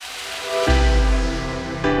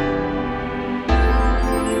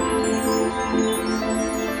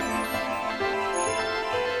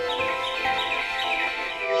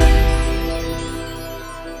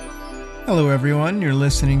Hello, everyone. You're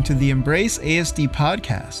listening to the Embrace ASD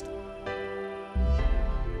podcast.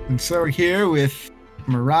 And so we're here with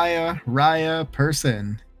Mariah Raya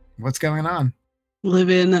Person. What's going on?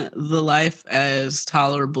 Living the life as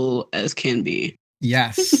tolerable as can be.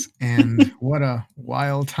 Yes. And what a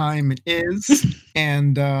wild time it is.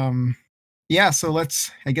 And so let's,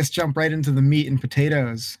 I guess, jump right into the meat and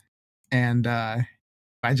potatoes. And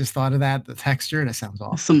I just thought of that, the texture, that sounds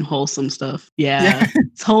awesome. Some wholesome stuff. Yeah.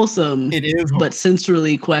 It's wholesome. It is, but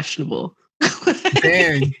sensually questionable.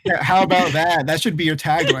 Dang. Yeah, how about that? That should be your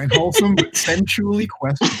tagline. Wholesome, but sensually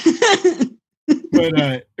questionable.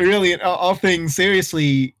 But really, in all things,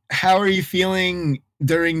 seriously, how are you feeling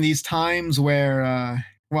during these times where,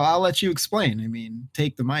 well, I'll let you explain. I mean,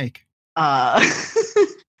 take the mic.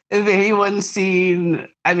 If anyone's seen,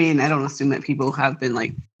 I mean, I don't assume that people have been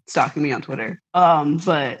like stalking me on Twitter.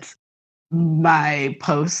 But my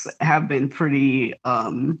posts have been pretty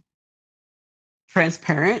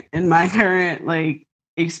transparent in my current like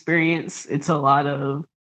experience. It's a lot of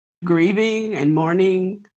grieving and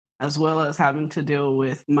mourning, as well as having to deal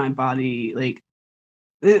with my body.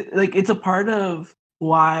 It's a part of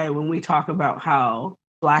why when we talk about how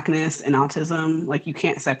Blackness and autism, like you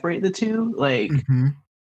can't separate the two, like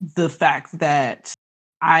the fact that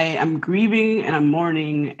I am grieving and I'm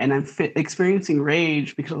mourning and I'm experiencing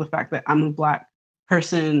rage because of the fact that I'm a Black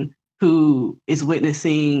person who is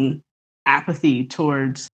witnessing apathy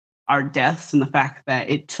towards our deaths, and the fact that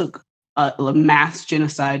it took a mass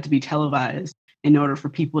genocide to be televised in order for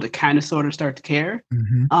people to kind of sort of start to care.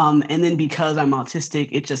 And then because I'm autistic,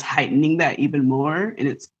 it's just heightening that even more.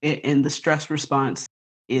 And and the stress response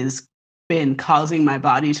is been causing my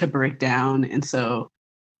body to break down. And so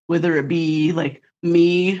whether it be like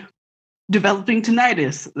me developing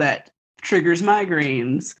tinnitus that triggers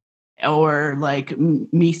migraines, or like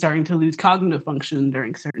me starting to lose cognitive function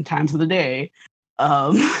during certain times of the day,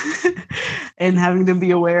 and having to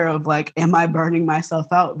be aware of like, am I burning myself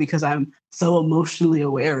out because I'm so emotionally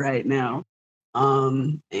aware right now,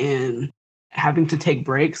 and having to take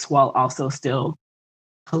breaks while also still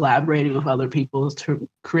collaborating with other people to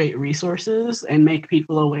create resources and make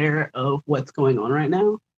people aware of what's going on right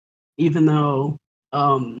now, even though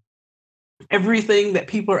everything that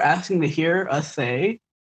people are asking to hear us say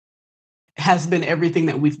has been everything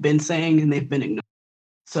that we've been saying and they've been ignoring.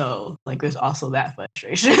 So like there's also that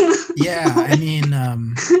frustration. Yeah, I mean,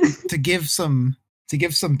 to give some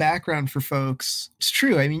background for folks, it's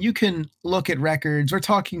true. I mean, you can look at records. We're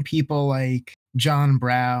talking people like John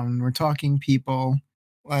Brown. We're talking people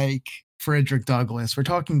like Frederick Douglass. We're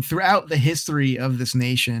talking throughout the history of this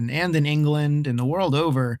nation and in England and the world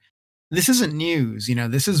over. This isn't news. You know,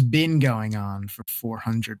 this has been going on for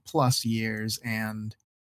 400 plus years, and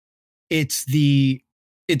it's the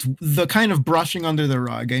kind of brushing under the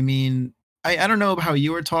rug. I mean, I don't know how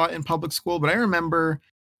you were taught in public school, but I remember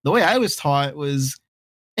the way I was taught was,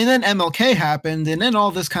 and then MLK happened, and then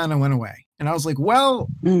all this kind of went away. And I was like, well,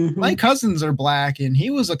 my cousins are Black, and he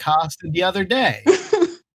was accosted the other day.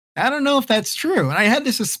 I don't know if that's true. And I had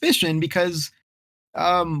this suspicion because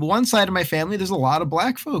one side of my family, there's a lot of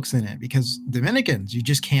Black folks in it, because Dominicans, you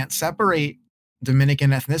just can't separate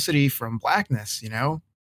Dominican ethnicity from Blackness, you know,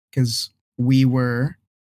 because we were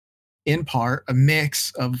in part a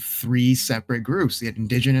mix of three separate groups. We had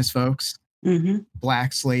indigenous folks,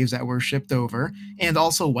 Black slaves that were shipped over, and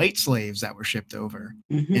also white slaves that were shipped over.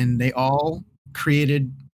 And they all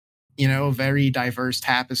created, you know, a very diverse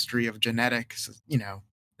tapestry of genetics, you know,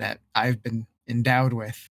 that I've been endowed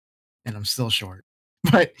with, and I'm still short.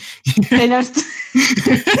 But that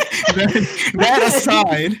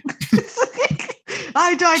aside,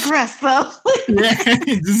 I digress, though.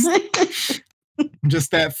 just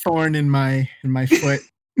that thorn in my foot.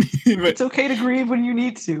 But it's okay to grieve when you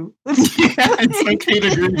need to. It's okay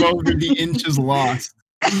to grieve over the inches lost.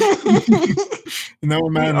 No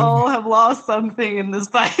amount. We all have lost something in this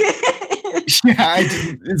fight. Yeah,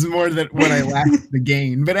 it's more than what I lacked the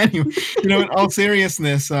gain. But anyway, you know, in all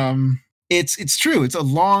seriousness, it's true. It's a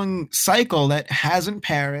long cycle that hasn't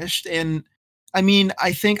perished. And I mean,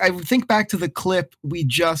 I would think back to the clip we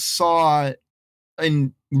just saw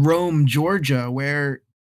in Rome, Georgia, where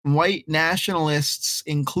white nationalists,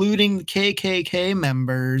 including the KKK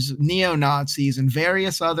members, neo-Nazis, and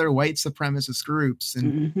various other white supremacist groups,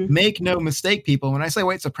 and make no mistake, people, when I say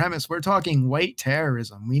white supremacists, we're talking white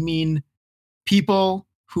terrorism. We mean people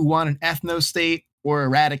who want an ethno-state or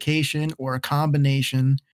eradication or a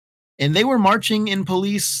combination. And they were marching, and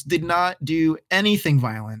police did not do anything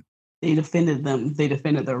violent. They defended them. They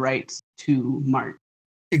defended their rights to march.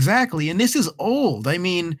 Exactly. And this is old. I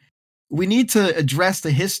mean, we need to address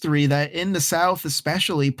the history that in the South,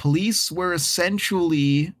 especially, police were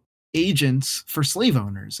essentially agents for slave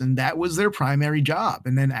owners, and that was their primary job.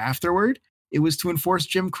 And then afterward, it was to enforce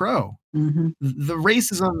Jim Crow. The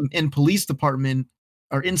racism in police department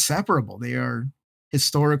are inseparable. They are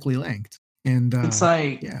historically linked. And it's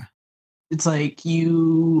like, yeah, it's like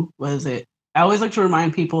what is it? I always like to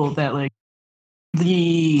remind people that like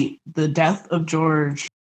the death of George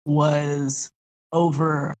was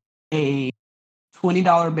over a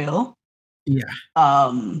 $20 bill. Yeah.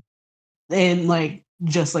 And like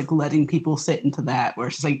just like letting people sit into that, where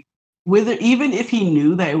it's just like, even if he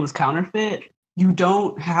knew that it was counterfeit, you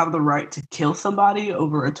don't have the right to kill somebody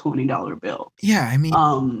over a $20 bill. Yeah, I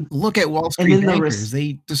mean, look at Wall Street bankers.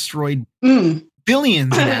 They destroyed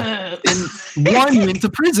billions and one went to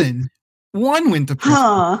prison.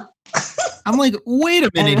 I'm like, wait a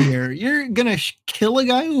minute here. You're going to kill a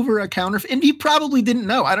guy over a counterfeit? And he probably didn't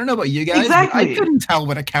know. I don't know about you guys. Exactly. I couldn't tell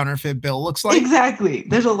what a counterfeit bill looks like. Exactly.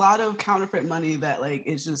 There's a lot of counterfeit money that like,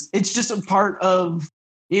 it's just a part of,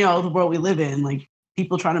 you know, the world we live in. Like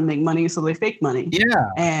people trying to make money, so they fake money. Yeah.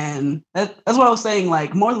 And that's what I was saying.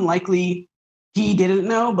 Like more than likely he didn't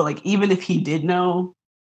know, but like, even if he did know,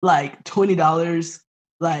 like $20,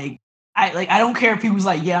 like, I don't care if he was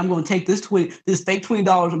like, yeah, I'm going to take this fake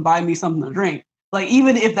 $20 and buy me something to drink. Like,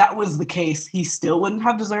 even if that was the case, he still wouldn't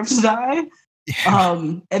have deserved to die. Yeah.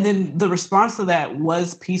 And then the response to that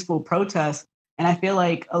was peaceful protest. And I feel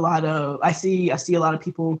like I see a lot of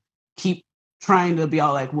people keep trying to be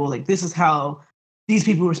all like, well, like this is how these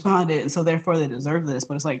people responded, and so therefore they deserve this.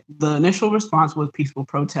 But it's like the initial response was peaceful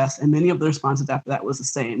protest, and many of the responses after that was the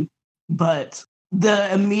same. But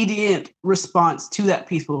the immediate response to that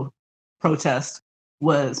peaceful protest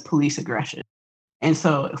was police aggression. And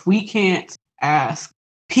so if we can't ask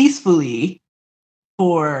peacefully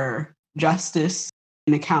for justice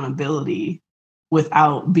and accountability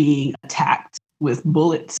without being attacked with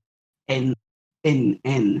bullets and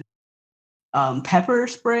pepper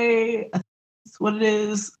spray, that's what it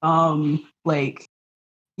is. Like,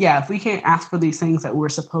 yeah, if we can't ask for these things that we're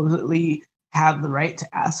supposedly have the right to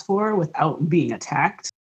ask for without being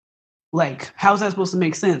attacked, like, how's that supposed to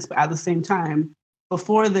make sense? But at the same time,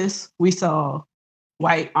 before this, we saw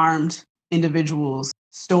white armed individuals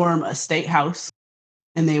storm a state house,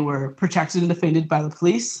 and they were protected and defended by the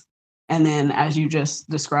police. And then, as you just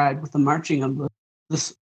described with the marching of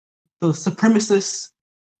the supremacists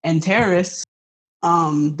and terrorists,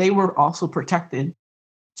 they were also protected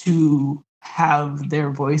to have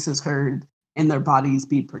their voices heard and their bodies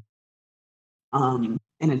be protected. And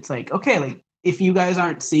it's like, okay, like, if you guys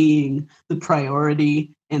aren't seeing the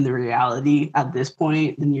priority and the reality at this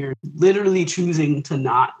point, then you're literally choosing to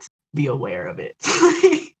not be aware of it.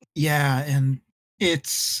 Yeah, and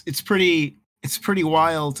it's pretty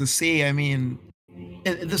wild to see. I mean,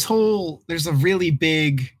 there's a really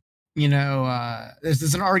big,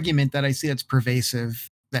 there's an argument that I see that's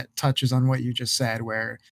pervasive that touches on what you just said,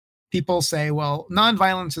 where people say, well,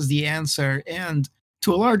 nonviolence is the answer, and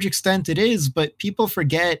to a large extent it is, but people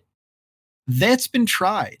forget that's been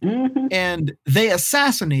tried. Mm-hmm. And they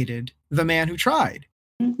assassinated the man who tried.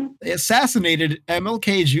 Mm-hmm. They assassinated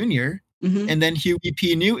MLK Jr. Mm-hmm. And then Huey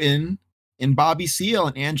P. Newton and Bobby Seale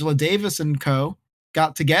and Angela Davis and co.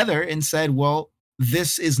 got together and said, well,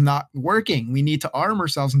 this is not working. We need to arm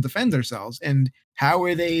ourselves and defend ourselves. And how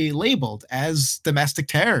are they labeled? As domestic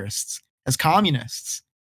terrorists, as communists,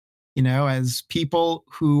 as people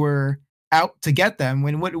who were out to get them,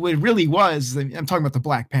 when what it really was, I'm talking about the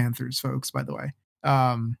Black Panthers, folks, by the way,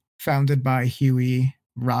 founded by Huey,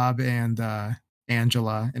 Rob, and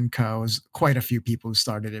Angela and co. Was quite a few people who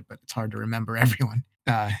started it, but it's hard to remember everyone.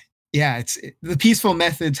 The peaceful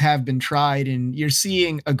methods have been tried, and you're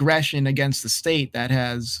seeing aggression against the state that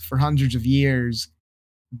has, for hundreds of years,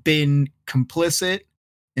 been complicit,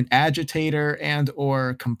 an agitator, and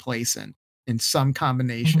or complacent in some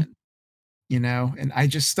combination. And I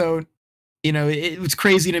just don't. What's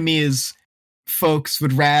crazy to me is folks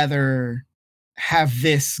would rather have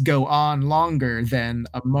this go on longer than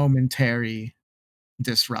a momentary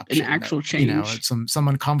disruption, an actual change, some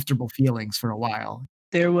uncomfortable feelings for a while.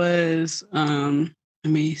 There was, let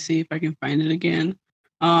me see if I can find it again.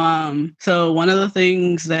 So one of the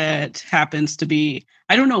things that happens to be,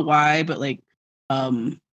 I don't know why, but like,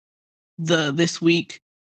 this week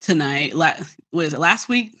tonight, was it last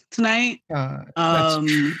week tonight?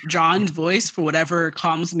 John's voice, for whatever,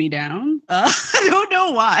 calms me down. I don't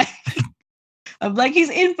know why. I'm like, he's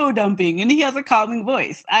info dumping and he has a calming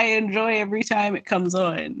voice. I enjoy every time it comes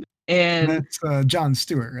on. And that's Jon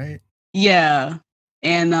Stewart, right? Yeah.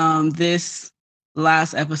 And this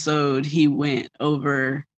last episode, he went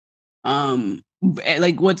over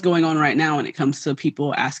like what's going on right now when it comes to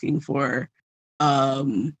people asking for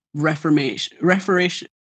reformation,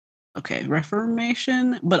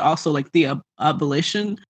 but also like the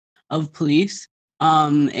abolition of police.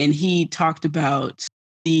 And he talked about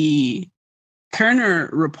the Kerner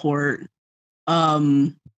report,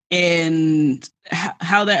 and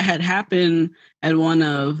how that had happened at one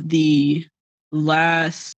of the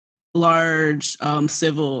last large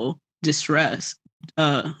civil distress.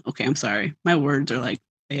 Okay, I'm sorry. My words are like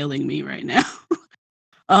failing me right now.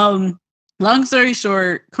 Long story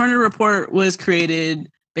short, Kerner report was created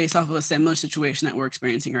based off of a similar situation that we're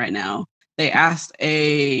experiencing right now. They asked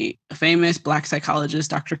a famous Black psychologist,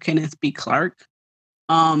 Dr. Kenneth B. Clark,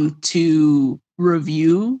 to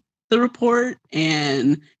review the report,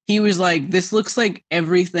 and he was like, this looks like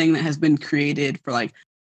everything that has been created for like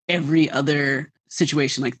every other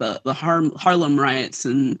situation, like the Harlem riots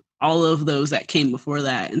and all of those that came before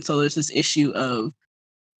that. And so there's this issue of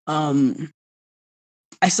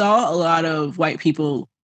I saw a lot of white people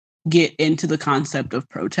get into the concept of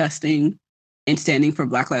protesting and standing for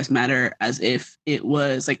Black Lives Matter as if it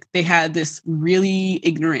was like they had this really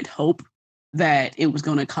ignorant hope that it was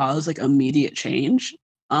going to cause like immediate change.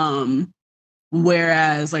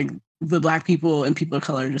 Whereas like the Black people and people of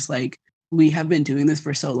color are just like, we have been doing this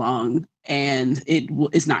for so long and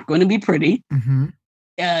it's not going to be pretty. Mm-hmm.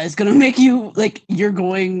 It's going to make you like, you're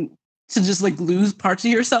going to just like lose parts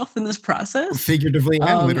of yourself in this process. Figuratively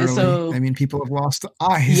and literally. And so, I mean, people have lost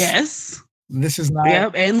eyes. Yes. This is not.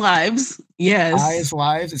 Yep, and lives. Yes. Eyes,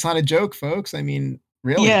 lives. It's not a joke, folks. I mean,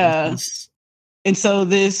 really. Yeah. And so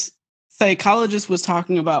this psychologist was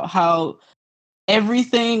talking about how every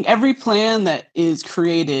plan that is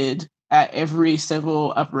created at every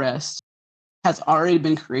civil unrest has already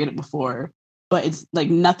been created before, but it's like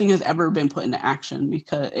nothing has ever been put into action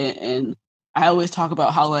because, and I always talk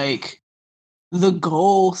about how like the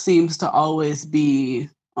goal seems to always be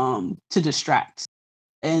to distract.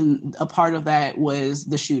 And a part of that was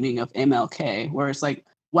the shooting of MLK, where it's like,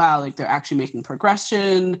 wow, like they're actually making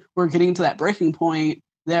progression. We're getting to that breaking point.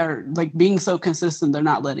 They're like being so consistent, they're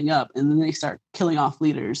not letting up. And then they start killing off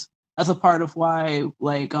leaders. That's a part of why,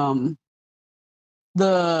 like,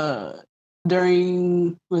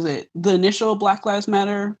 during the initial Black Lives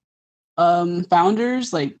Matter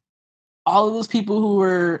founders, like all of those people who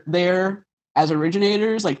were there as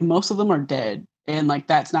originators, like most of them are dead. And like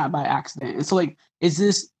that's not by accident. And so like, is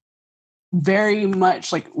this very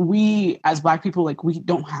much like we as Black people, like we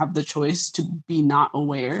don't have the choice to be not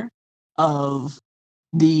aware of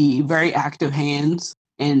the very active hands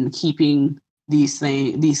and keeping these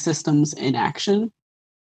systems in action.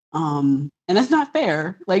 And that's not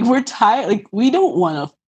fair. Like we're tired. Like we don't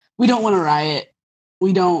want to riot.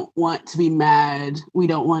 We don't want to be mad. We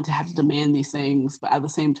don't want to have to demand these things. But at the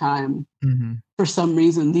same time, for some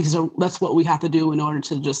reason, that's what we have to do in order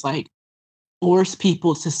to just like force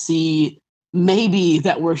people to see maybe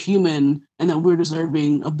that we're human and that we're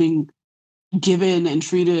deserving of being given and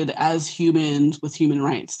treated as humans with human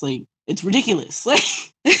rights. Like it's ridiculous. Like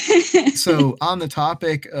so on the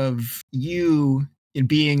topic of you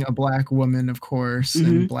being a Black woman, of course,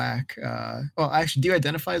 and Black, well, actually, do you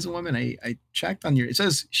identify as a woman? I checked on it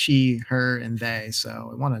says she, her, and they, so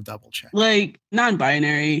I want to double check. Like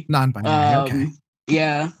non-binary. Okay.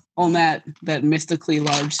 Yeah, on that mystically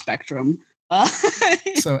large spectrum.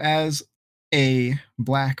 So as a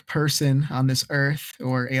Black person on this earth,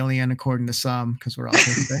 or alien according to some, because we're all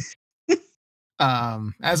here today,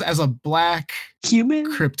 as a Black human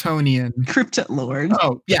Kryptonian. Krypton Lord.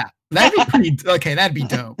 Oh, yeah. That'd be pretty okay. That'd be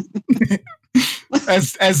dope.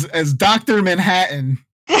 as Dr. Manhattan.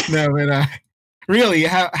 No, but really,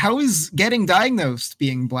 how is getting diagnosed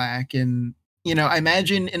being Black? And I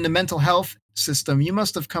imagine in the mental health system, you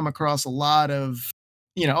must have come across a lot of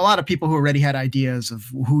people who already had ideas of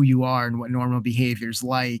who you are and what normal behavior's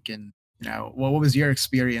like. And what was your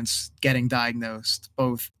experience getting diagnosed,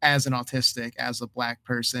 both as an autistic, as a Black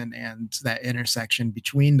person, and that intersection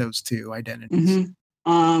between those two identities?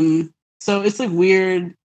 So it's like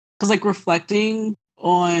weird because like reflecting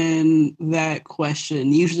on that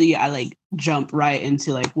question, usually I like jump right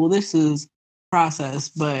into like, well, this is process,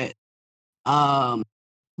 but I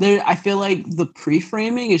feel like the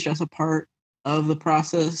pre-framing is just a part of the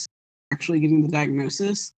process, actually getting the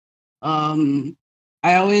diagnosis. I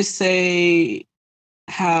always say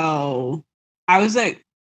how I was like,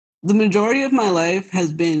 the majority of my life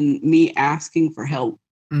has been me asking for help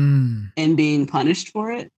and being punished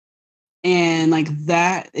for it. And like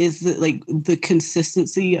that is the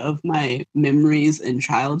consistency of my memories in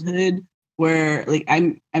childhood, where like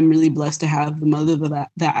I'm really blessed to have the mother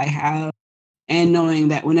that I have, and knowing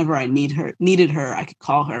that whenever I needed her, I could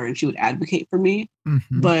call her and she would advocate for me.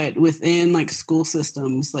 Mm-hmm. But within like school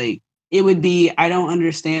systems, like it would be, I don't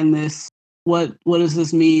understand this. What does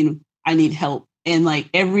this mean? I need help. And like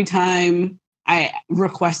every time I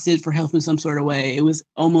requested for help in some sort of way, it was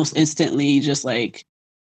almost instantly just like,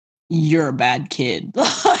 you're a bad kid.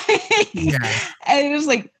 Yeah. And it was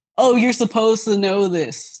like, oh, you're supposed to know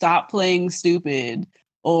this. Stop playing stupid.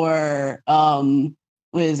 Or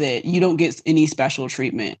what is it? You don't get any special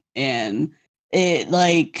treatment. And it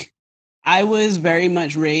like I was very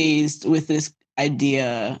much raised with this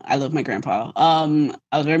idea. I love my grandpa.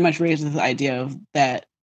 I was very much raised with the idea of that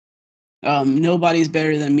nobody's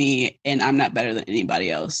better than me and I'm not better than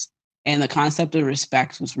anybody else. And the concept of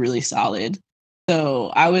respect was really solid.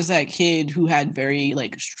 So I was that kid who had very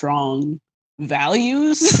like strong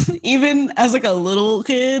values, even as like a little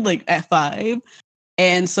kid, like at 5.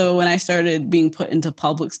 And so when I started being put into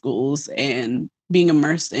public schools and being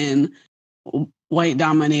immersed in white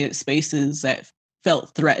dominated spaces that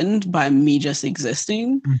felt threatened by me just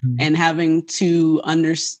existing and having to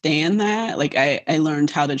understand that, like I learned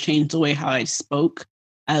how to change the way how I spoke.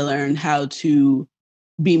 I learned how to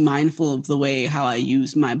be mindful of the way how I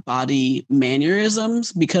use my body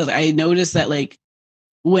mannerisms, because I noticed that like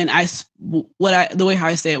when the way how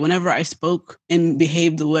I say it, whenever I spoke and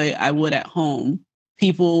behaved the way I would at home,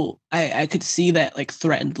 people, I could see that like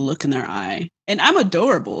threatened look in their eye. And I'm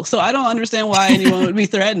adorable, so I don't understand why anyone would be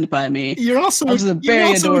threatened by me. You're also I was a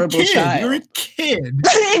very adorable child. You're a kid.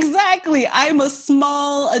 Exactly. I'm a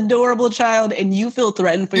small, adorable child, and you feel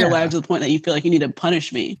threatened for your life to the point that you feel like you need to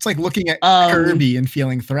punish me. It's like looking at Kirby and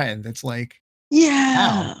feeling threatened. It's like,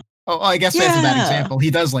 yeah. Ow. Oh, I guess that's a bad example. He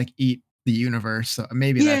does like eat the universe, so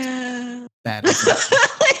maybe that's bad. It's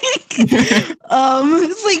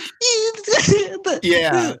like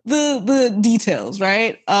the details,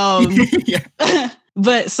 right?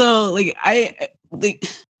 But so like I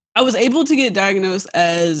was able to get diagnosed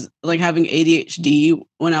as like having ADHD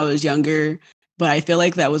when I was younger, but I feel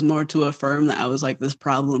like that was more to affirm that I was like this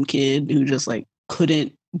problem kid who just like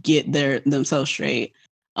couldn't get themselves straight.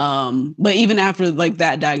 But even after like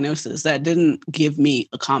that diagnosis, that didn't give me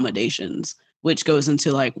accommodations, which goes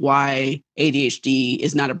into like why ADHD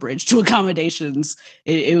is not a bridge to accommodations.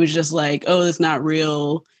 It was just like, oh, it's not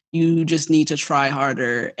real. You just need to try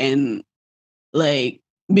harder. And like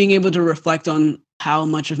being able to reflect on how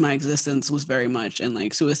much of my existence was very much in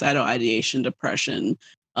like suicidal ideation, depression,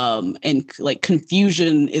 and like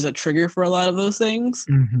confusion is a trigger for a lot of those things,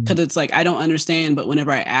 because it's like I don't understand, but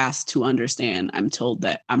whenever I ask to understand, I'm told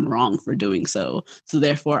that I'm wrong for doing so. So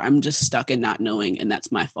therefore, I'm just stuck in not knowing, and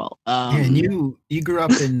that's my fault. And you grew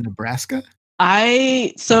up in Nebraska?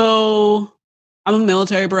 I'm a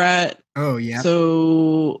military brat. Oh yeah.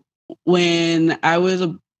 So when I was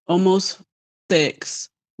almost 6,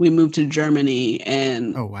 we moved to Germany,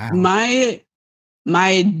 and oh wow,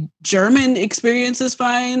 my German experience is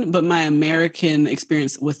fine, but my American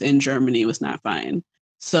experience within Germany was not fine.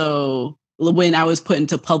 So when I was put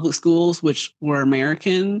into public schools, which were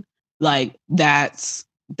American, like that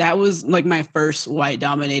was like my first white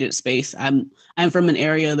dominated space. I'm from an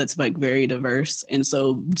area that's like very diverse. And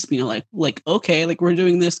so just being like, okay, like we're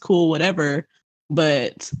doing this, cool, whatever.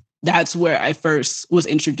 But that's where I first was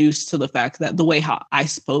introduced to the fact that the way how I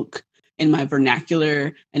spoke in my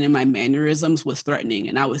vernacular and in my mannerisms was threatening.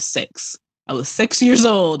 And I was 6. I was 6 years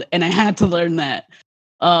old and I had to learn that.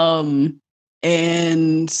 And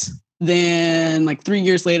then like 3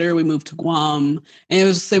 years later, we moved to Guam, and it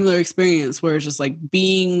was a similar experience where it's just like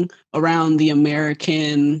being around the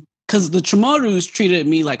American, because the Chamorros treated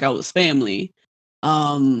me like I was family,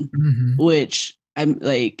 which I'm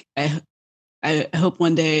like, I hope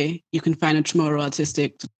one day you can find a Chamorro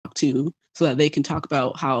autistic to talk to so that they can talk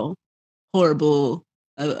about how horrible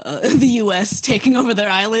the U.S. taking over their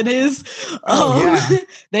island is.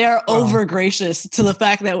 They are over gracious to the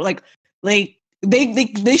fact that like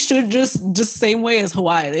they should just same way as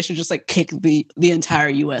Hawaii. They should just like kick the entire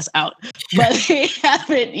U.S. out, but they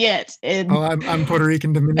haven't yet. I'm Puerto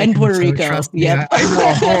Rican Dominican and Puerto Rico. Yeah, I know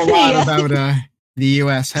a whole lot about the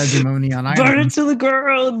U.S. hegemony on Ireland. Burn it to the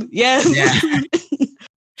ground. Yes. Yeah.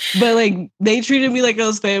 But like they treated me like I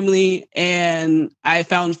was family, and I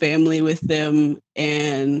found family with them,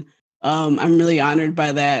 and I'm really honored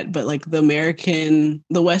by that. But like the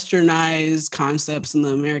westernized concepts and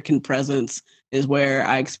the American presence is where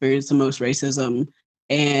I experienced the most racism.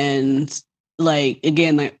 And like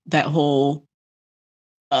again, like that whole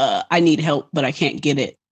I need help but I can't get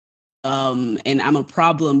it. And I'm a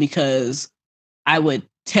problem because I would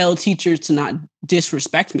tell teachers to not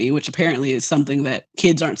disrespect me, which apparently is something that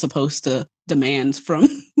kids aren't supposed to demand from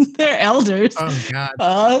their elders. Oh God.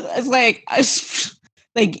 It's like,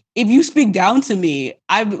 like if you speak down to me,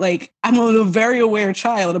 I'm a very aware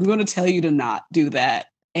child. I'm going to tell you to not do that.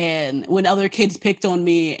 And when other kids picked on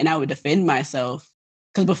me and I would defend myself,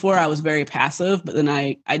 because before I was very passive, but then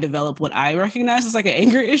I developed what I recognize as like an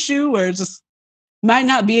anger issue where it just might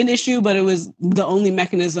not be an issue, but it was the only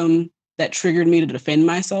mechanism that triggered me to defend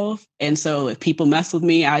myself. And so if people mess with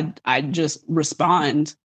me, I'd just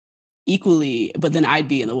respond equally, but then I'd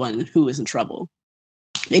be the one who was in trouble.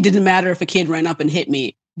 It didn't matter if a kid ran up and hit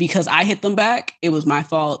me because I hit them back. It was my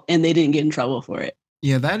fault and they didn't get in trouble for it.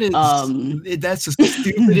 Yeah, that is that's the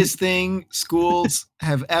stupidest thing schools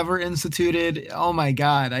have ever instituted. Oh my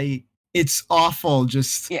God. It's awful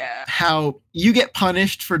just how you get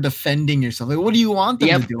punished for defending yourself. Like, what do you want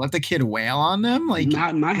them to do? Let the kid wail on them? Like, not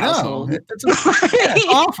in my household. It's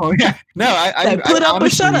awful. Yeah. No, I put up honestly, or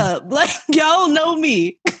shut up. Like, y'all know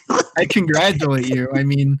me. I congratulate you. I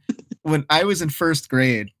mean, when I was in first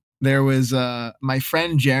grade, there was my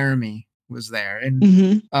friend Jeremy was there,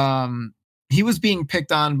 and he was being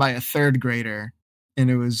picked on by a third grader,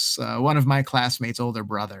 and it was one of my classmates' older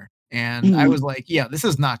brother. And I was like, yeah, this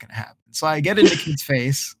is not going to happen. So I get in the kid's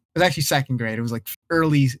face. It was actually second grade. It was like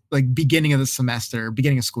early, like beginning of the semester,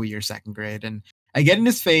 beginning of school year, second grade. And I get in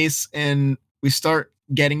his face and we start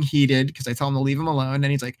getting heated because I tell him to leave him alone.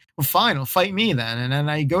 And he's like, well, fine, I'll fight me then. And then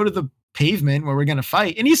I go to the pavement where we're going to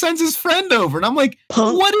fight. And he sends his friend over. And I'm like,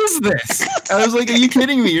 what is this? I was like, are you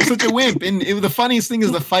kidding me? You're such a wimp. And the funniest thing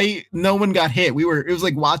is the fight, no one got hit. It was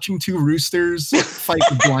like watching two roosters fight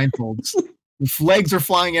with blindfolds. Legs are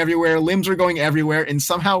flying everywhere, limbs are going everywhere, and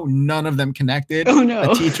somehow none of them connected. Oh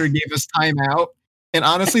no! The teacher gave us time out, and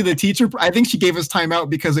honestly, the teacher, I think she gave us time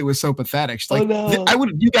out because it was so pathetic. She's like,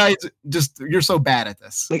 you guys you're so bad at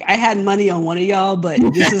this. Like, I had money on one of y'all, but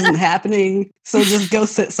this isn't happening, so just go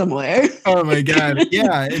sit somewhere. Oh my God,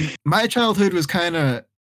 yeah. And my childhood was kind of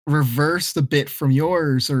reversed a bit from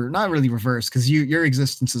yours, or not really reversed, because your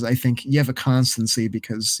existence is, I think, you have a constancy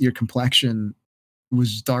because your complexion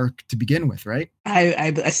was dark to begin with, right?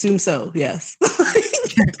 I assume so, yes.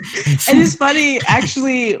 And it's funny,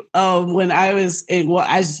 actually, when I was in,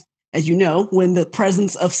 as you know, when the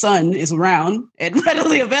presence of sun is around and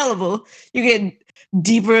readily available, you get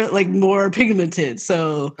deeper, like more pigmented.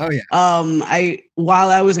 So, while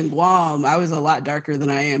I was in Guam, I was a lot darker than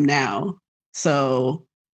I am now. So,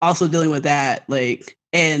 also dealing with that, like,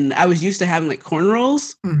 and I was used to having like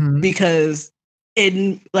cornrows because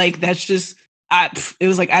that's just. It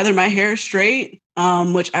was like either my hair straight,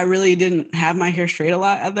 which I really didn't have my hair straight a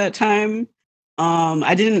lot at that time.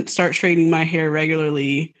 I didn't start straightening my hair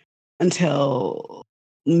regularly until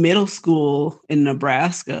middle school in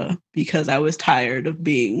Nebraska because I was tired of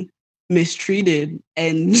being mistreated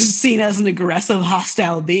and seen as an aggressive,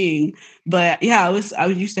 hostile being. But yeah, I was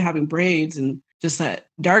used to having braids, and just that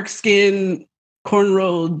dark skin,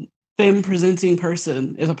 cornrowed, femme presenting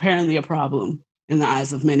person is apparently a problem in the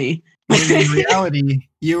eyes of many. In reality,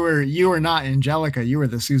 you were not Angelica. You were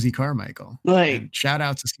the Susie Carmichael. Like, and shout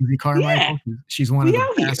out to Susie Carmichael. Yeah. She's one of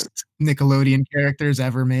the best Nickelodeon characters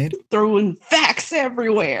ever made. Throwing facts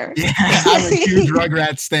everywhere. Yeah, I'm a huge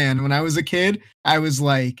Rugrats stan. When I was a kid, I was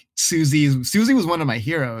like, Susie was one of my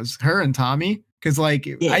heroes. Her and Tommy, because I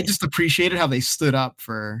just appreciated how they stood up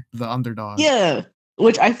for the underdog. Yeah,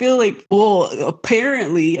 which I feel like, well,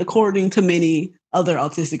 apparently, according to many other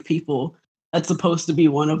autistic people, that's supposed to be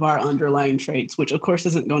one of our underlying traits, which of course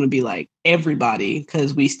isn't going to be like everybody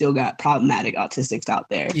because we still got problematic autistics out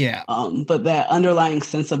there. Yeah. But that underlying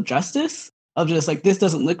sense of justice of just like, this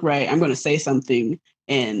doesn't look right, I'm going to say something.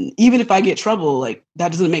 And even if I get trouble, like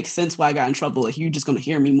that doesn't make sense why I got in trouble. Like, you're just going to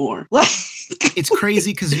hear me more. It's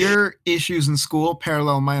crazy because your issues in school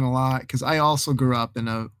parallel mine a lot, because I also grew up in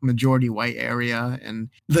a majority white area, and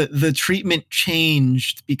the treatment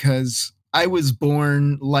changed because I was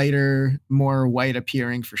born lighter, more white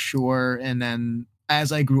appearing for sure. And then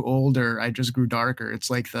as I grew older, I just grew darker. It's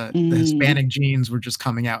like the Hispanic genes were just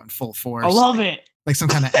coming out in full force. I love it. Like some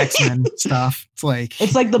kind of X-Men stuff.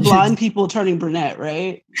 It's like the blonde people turning brunette,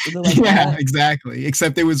 right? Like that? Exactly.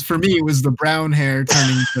 Except it was the brown hair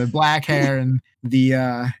turning to black hair, and the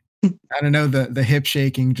I don't know, the hip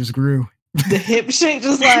shaking just grew. The hip shake,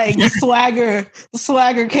 just like the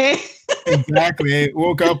swagger came. Exactly. I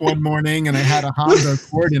woke up one morning and I had a Honda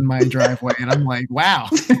Accord in my driveway, and I'm like, wow.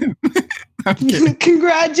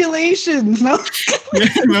 Congratulations. No.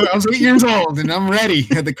 I was 8 years old and I'm ready.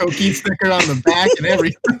 Had the Coquille sticker on the back and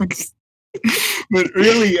everything. But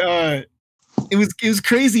really, it was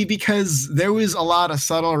crazy because there was a lot of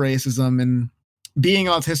subtle racism, and being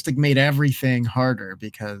autistic made everything harder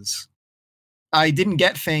because I didn't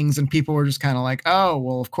get things and people were just kind of like, oh,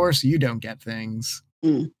 well, of course you don't get things.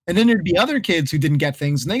 Mm. And then there'd be other kids who didn't get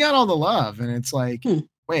things and they got all the love. And it's like,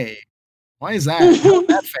 wait, why is that? How's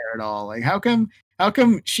that fair at all? Like, how come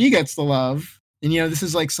she gets the love? And, this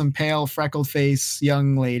is like some pale, freckled face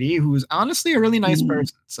young lady who's honestly a really nice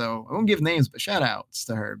person. So I won't give names, but shout outs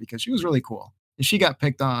to her because she was really cool. And she got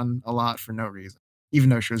picked on a lot for no reason, even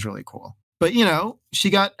though she was really cool. But, she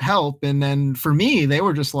got help. And then for me, they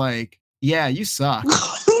were just like, yeah, you suck.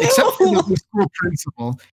 Except for the school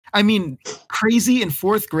principal. I mean, crazy in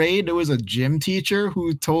 4th grade, there was a gym teacher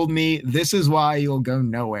who told me, this is why you'll go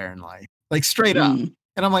nowhere in life. Like, straight up.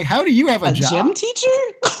 And I'm like, how do you have a job? Gym teacher?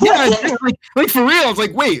 Yeah, like for real. It's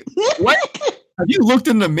like, wait, what? Have you looked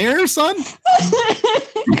in the mirror, son?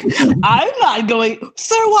 I'm not going,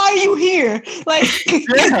 sir, why are you here? Like,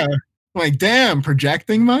 yeah. Like, damn,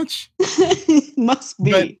 projecting much? Must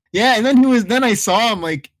be. But, yeah, and then I saw him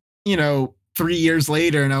like, 3 years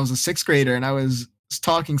later, and I was a 6th grader, and I was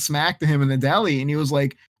talking smack to him in the deli, and he was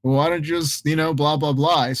like, well, why don't you just, blah, blah,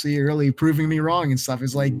 blah. I see you're really proving me wrong and stuff.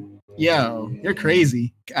 It's like, yo, you're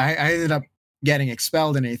crazy. I ended up getting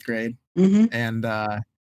expelled in 8th grade. And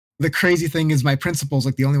the crazy thing is my principal's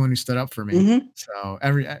like the only one who stood up for me. So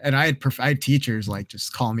I had teachers like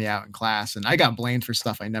just call me out in class, and I got blamed for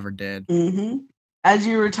stuff I never did. As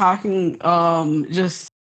you were talking, just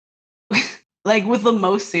like with the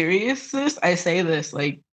most seriousness, I say this,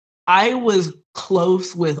 like I was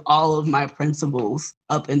close with all of my principals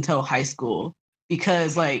up until high school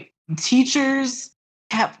because like teachers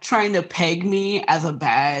kept trying to peg me as a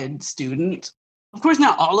bad student. Of course,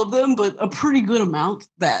 not all of them, but a pretty good amount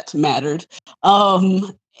that mattered.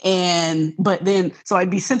 But then, so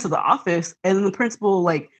I'd be sent to the office and then the principal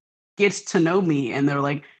like gets to know me and they're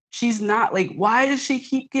like, she's not like, why does she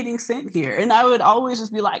keep getting sent here? And I would always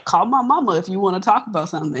just be like, call my mama if you want to talk about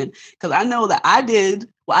something. Because I know that I did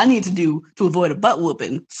what I need to do to avoid a butt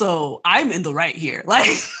whooping. So I'm in the right here.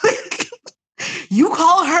 Like, you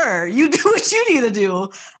call her, you do what you need to do.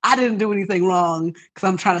 I didn't do anything wrong because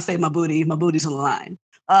I'm trying to save my booty. My booty's on the line.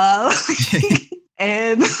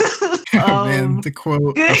 And man, to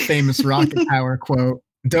quote a famous Rocket Power quote,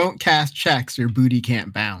 don't cash checks, your booty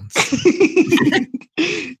can't bounce.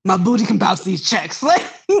 My booty can bounce these checks.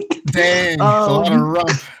 Dang, a lot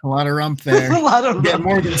of rump there. A lot of Get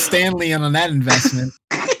Morgan Stanley on that investment.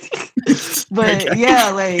 But yeah,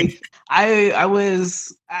 like I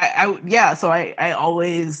always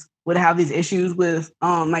would have these issues with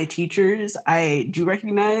my teachers. I do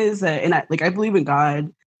recognize that, and I believe in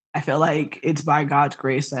God. I feel like it's by God's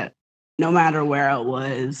grace that no matter where I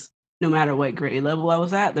was, no matter what grade level I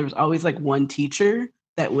was at, there was always like one teacher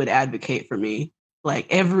that would advocate for me, like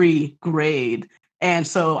every grade. And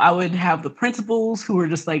so I would have the principals who were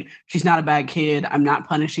just like, she's not a bad kid. I'm not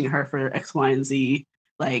punishing her for X, Y, and Z.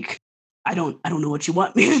 Like, I don't know what you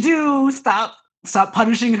want me to do. Stop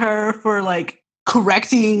punishing her for like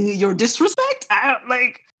correcting your disrespect.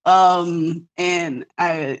 And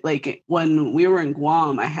I like when we were in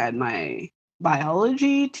Guam, I had my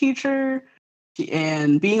biology teacher,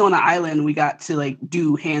 and being on an island, we got to like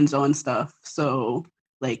do hands-on stuff. So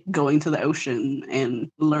like going to the ocean and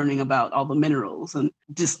learning about all the minerals and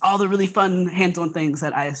just all the really fun hands-on things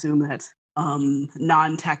that I assume that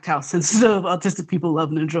non-tactile sensitive autistic people love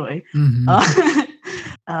and enjoy.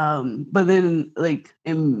 But then like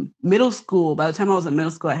in middle school, by the time I was in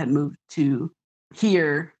middle school, I had moved to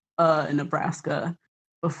here in Nebraska.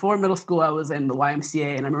 Before middle school, I was in the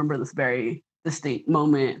YMCA, and I remember this very distinct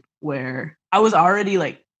moment where I was already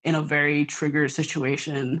like in a very triggered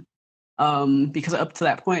situation because up to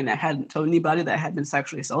that point I hadn't told anybody that I had been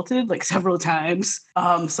sexually assaulted like several times.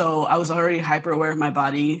 So I was already hyper aware of my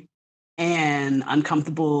body and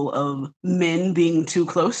uncomfortable of men being too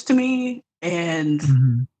close to me.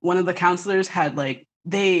 And one of the counselors had like,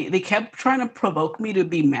 they kept trying to provoke me to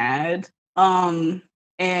be mad. And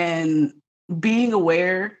being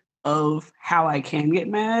aware of how I can get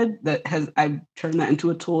mad, I've turned that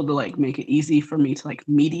into a tool to like make it easy for me to like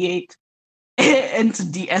mediate and to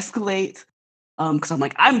de-escalate. Because I'm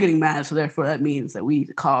like, I'm getting mad, so therefore that means that we need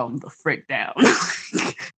to calm the frick down.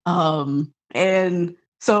 And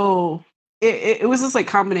so it was this like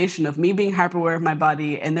combination of me being hyper aware of my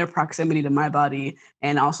body and their proximity to my body,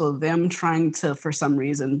 and also them trying to, for some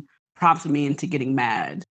reason, prompt me into getting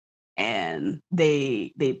mad. And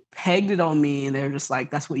they pegged it on me, and they're just like,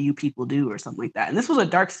 that's what you people do or something like that. And this was a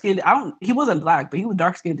dark-skinned, he wasn't black, but he was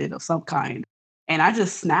dark-skinned of some kind. And I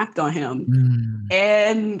just snapped on him.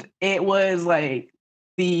 And it was like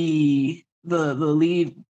the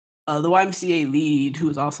lead the YMCA lead, who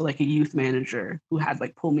was also like a youth manager, who had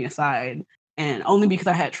like pulled me aside. And only because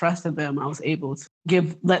I had trusted them, I was able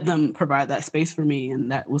to let them provide that space for me.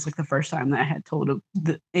 And that was like the first time that I had told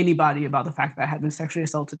anybody about the fact that I had been sexually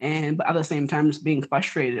assaulted. And but at the same time, just being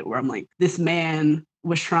frustrated, where I'm like, this man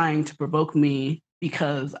was trying to provoke me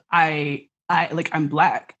because I'm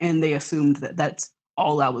Black, and they assumed that that's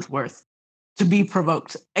all I was worth, to be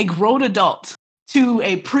provoked. A grown adult to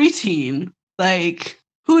a preteen, like,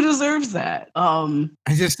 who deserves that?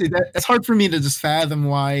 It's hard for me to just fathom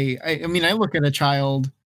why. I mean, I look at a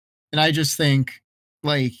child and I just think,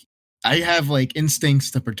 like, I have like instincts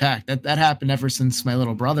to protect. That happened ever since my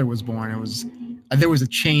little brother was born. It was there was a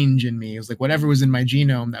change in me. It was like whatever was in my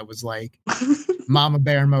genome that was like mama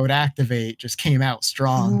bear mode activate just came out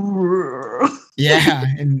strong. Yeah,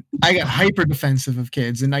 and I got hyper defensive of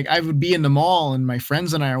kids. And like I would be in the mall and my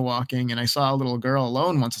friends and I are walking and I saw a little girl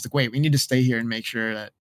alone once. It's like, wait, we need to stay here and make sure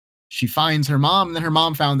that she finds her mom. And then her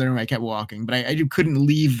mom found her and I kept walking. But I couldn't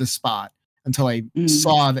leave the spot until I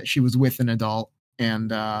saw that she was with an adult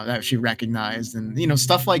and that she recognized, and you know,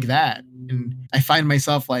 stuff like that. And I find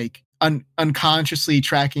myself like unconsciously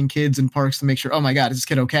tracking kids in parks to make sure, oh my God, is this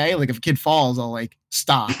kid okay? Like if a kid falls, I'll like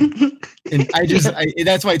stop. And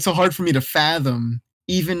that's why it's so hard for me to fathom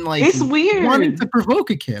even like it's weird wanting to provoke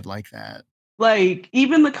a kid like that. Like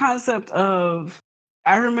even the concept of,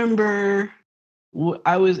 I remember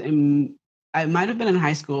I might have been in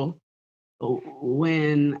high school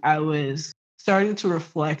when I was starting to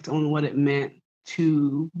reflect on what it meant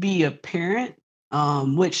to be a parent,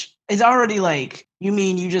 which is already like, you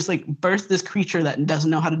mean you just like birth this creature that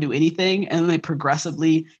doesn't know how to do anything, and then they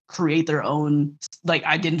progressively create their own like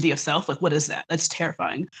identity of self? Like, what is that? That's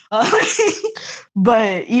terrifying.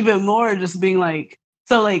 But even more, just being like,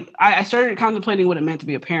 so like I started contemplating what it meant to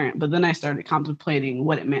be a parent, but then I started contemplating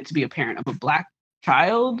what it meant to be a parent of a Black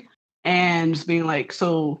child, and just being like,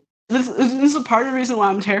 so this is a part of the reason why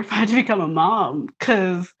I'm terrified to become a mom,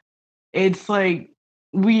 because it's like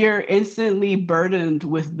we are instantly burdened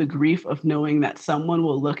with the grief of knowing that someone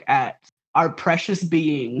will look at our precious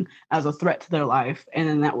being as a threat to their life, and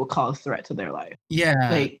then that will cause threat to their life. Yeah.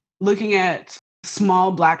 Like looking at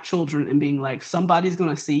small Black children and being like, somebody's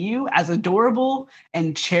going to see you as adorable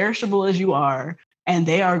and cherishable as you are, and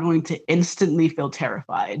they are going to instantly feel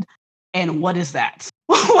terrified. And what is that?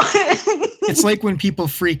 It's like when people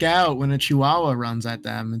freak out when a Chihuahua runs at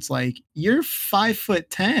them. It's like, you're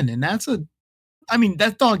 5'10", and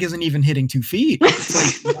that dog isn't even hitting 2 feet.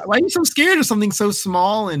 It's like, why are you so scared of something so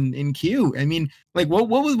small and cute? I mean, like,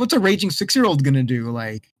 what's a raging 6-year-old gonna do?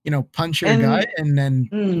 Like, you know, punch your gut, and then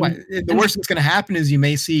the worst that's gonna happen is you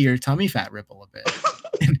may see your tummy fat ripple a bit,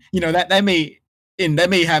 and you know that may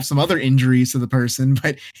have some other injuries to the person,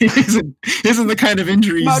 but it isn't the kind of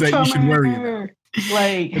injuries that you should worry about.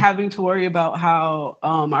 Like having to worry about how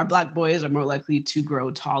our Black boys are more likely to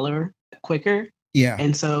grow taller quicker. Yeah.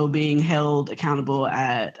 And so being held accountable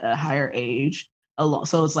at a higher age.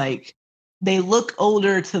 So it's like they look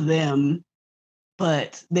older to them,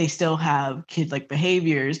 but they still have kid-like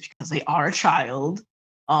behaviors because they are a child.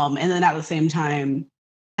 And then at the same time,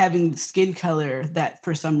 having skin color that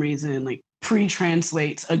for some reason like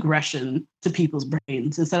pre-translates aggression to people's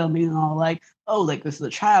brains, instead of being all like, oh, like this is a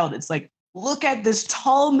child. It's like, look at this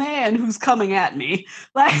tall man who's coming at me.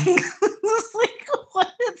 Like, it's like,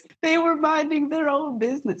 what? They were minding their own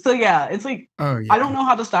business. So yeah, it's like, I don't know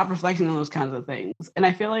how to stop reflecting on those kinds of things. And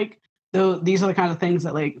I feel like these are the kind of things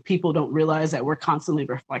that like people don't realize that we're constantly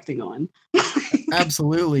reflecting on.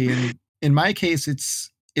 Absolutely. And in my case,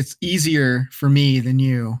 it's easier for me than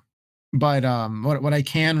you. But what I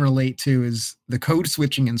can relate to is the code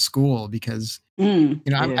switching in school, because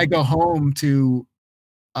I go home to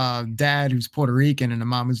dad who's Puerto Rican and a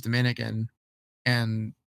mom who's Dominican,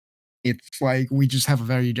 and it's like we just have a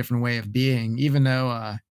very different way of being, even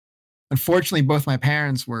though unfortunately both my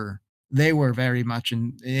parents were very much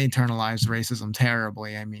internalized racism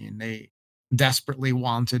terribly. I mean, they desperately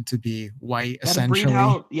wanted to be white, essentially.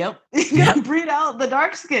 Gotta breed out the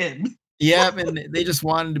dark skin. Yep, and they just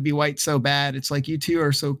wanted to be white so bad. It's like, you two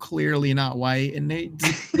are so clearly not white, and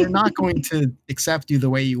they're not going to accept you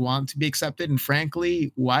the way you want to be accepted. And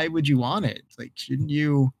frankly, why would you want it? It's like,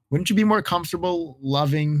 wouldn't you be more comfortable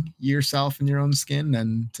loving yourself in your own skin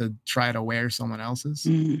than to try to wear someone else's?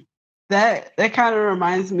 That kind of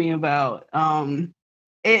reminds me about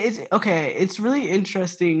it's really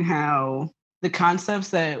interesting how the concepts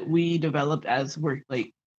that we developed as we're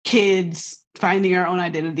like kids finding our own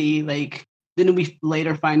identity, like then we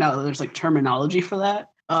later find out that there's like terminology for that.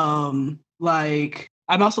 Like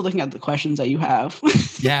I'm also looking at the questions that you have.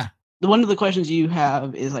 Yeah. one of the questions you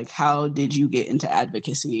have is like, how did you get into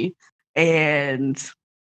advocacy? And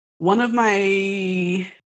one of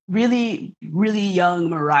my really, really young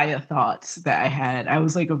Mariah thoughts that I had, I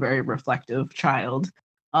was like a very reflective child,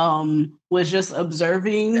 was just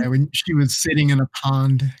observing. Yeah, when she was sitting in a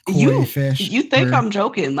pond, koi You fish. you think or- I'm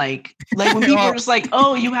joking? Like when people are Oh. just like,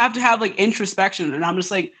 "Oh, you have to have like introspection," and I'm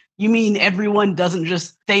just like, "You mean everyone doesn't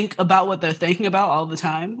just think about what they're thinking about all the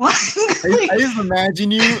time?" I just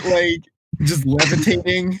imagine you like just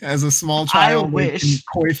levitating as a small child, like and wish.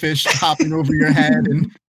 koi fish hopping over your head, and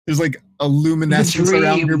there's like a luminescence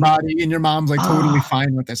around your dream. body, and your mom's like totally Ah.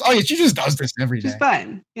 fine with this. Oh yeah, she just does this every She's day.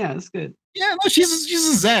 fine. Yeah, it's good. Yeah, no, she's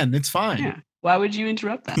a zen. It's fine. Yeah. Why would you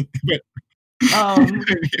interrupt that?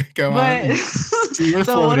 Go But on. So you were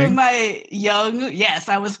so one of floating. my yes,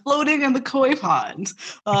 I was floating in the koi pond.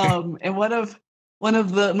 And one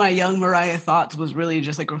of my young Mariah thoughts was really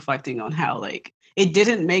just like reflecting on how like it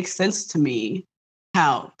didn't make sense to me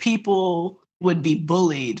how people would be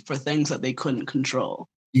bullied for things that they couldn't control.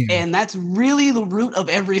 Yeah. And that's really the root of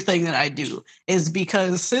everything that I do, is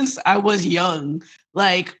because since I was young,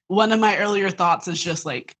 like one of my earlier thoughts is just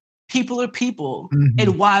like, people are people, Mhm.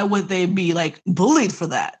 and why would they be like bullied for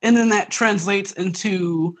that? And then that translates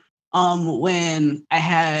into when I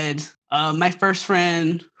had my first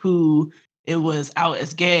friend who it was out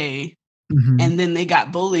as gay, Mhm. and then they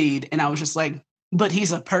got bullied, and I was just like, but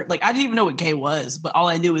he's a like I didn't even know what gay was, but all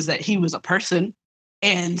I knew is that he was a person,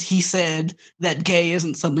 and he said that gay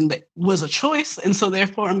isn't something that was a choice, and so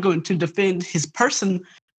therefore I'm going to defend his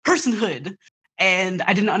personhood. And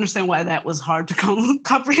I didn't understand why that was hard to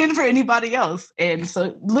comprehend for anybody else. And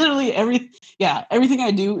so literally everything I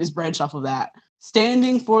do is branched off of that.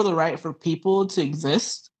 Standing for the right for people to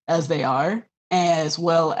exist as they are, as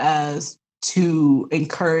well as to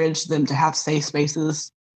encourage them to have safe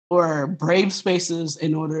spaces or brave spaces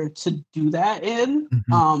in order to do that in,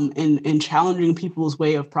 and challenging people's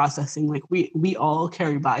way of processing. Like we all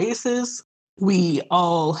carry biases. We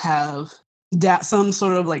all have some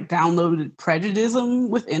sort of like downloaded prejudice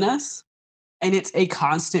within us. And it's a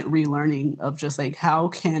constant relearning of just like, how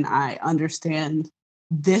can I understand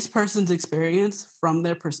this person's experience from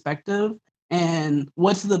their perspective? And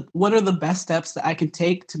what are the best steps that I can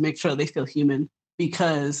take to make sure they feel human?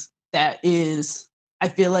 Because I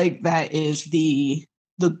feel like that is the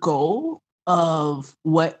goal of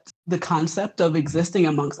what the concept of existing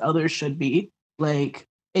amongst others should be. Like,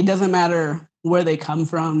 it doesn't matter where they come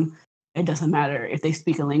from. It doesn't matter if they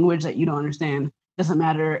speak a language that you don't understand. It doesn't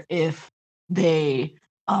matter if they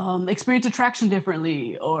experience attraction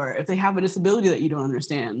differently, or if they have a disability that you don't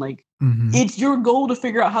understand. Like, it's your goal to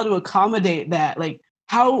figure out how to accommodate that. Like,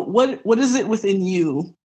 what is it within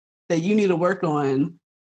you that you need to work on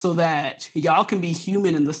so that y'all can be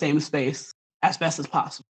human in the same space as best as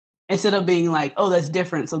possible, instead of being like, oh, that's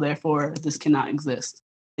different, so therefore this cannot exist.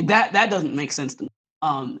 That doesn't make sense to me.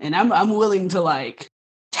 And I'm willing to like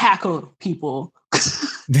tackle people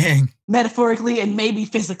Dang. metaphorically and maybe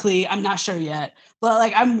physically. I'm not sure yet, but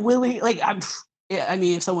like I'm willing. Like I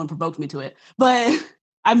mean, if someone provoked me to it, but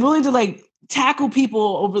I'm willing to like tackle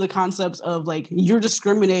people over the concepts of like, you're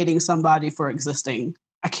discriminating somebody for existing.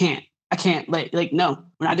 I can't. Like no,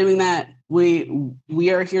 we're not doing that. We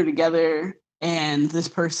are here together, and this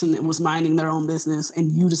person was minding their own business,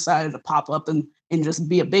 and you decided to pop up and just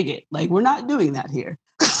be a bigot. Like, we're not doing that here.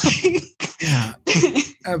 Yeah,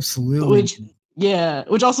 absolutely.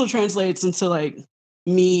 Which also translates into like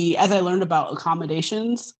me, as I learned about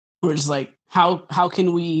accommodations. We're just like, how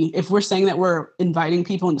can we, if we're saying that we're inviting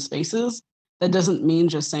people into spaces, that doesn't mean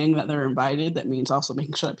just saying that they're invited. That means also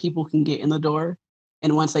making sure that people can get in the door.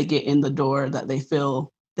 And once they get in the door, that they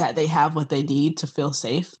feel that they have what they need to feel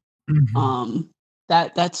safe.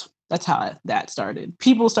 That's how that started.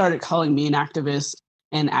 People started calling me an activist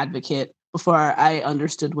and advocate before I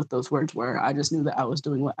understood what those words were. I just knew that I was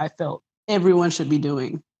doing what I felt everyone should be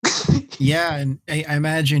doing. Yeah, and I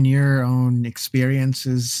imagine your own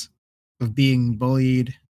experiences of being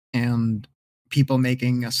bullied and people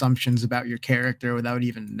making assumptions about your character without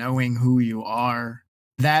even knowing who you are.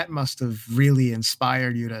 That must have really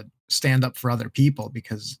inspired you to stand up for other people,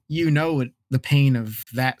 because you know the pain of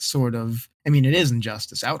that sort of, I mean, it is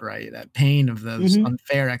injustice outright. That pain of those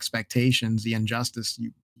unfair expectations, the injustice,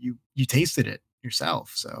 you tasted it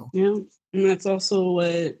yourself. So yeah, and that's also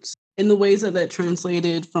what, in the ways that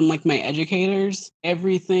translated from like my educators,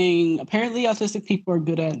 everything, apparently autistic people are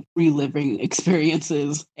good at reliving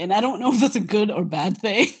experiences. And I don't know if that's a good or bad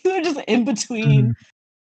thing. They're just in between.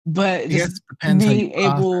 But just depends being how you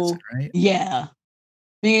able, it, right? yeah,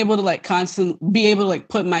 being able to like be able to like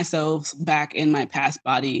put myself back in my past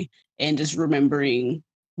body and just remembering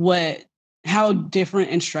what how different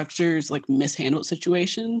instructors like mishandled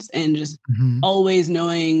situations, and just Mhm. always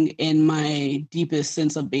knowing in my deepest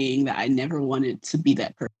sense of being that I never wanted to be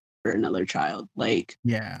that person for another child. Like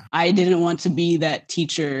Yeah. I didn't want to be that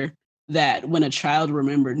teacher that when a child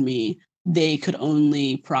remembered me, they could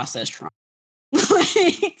only process trauma.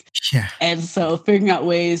 Like, Yeah. and so figuring out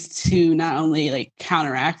ways to not only like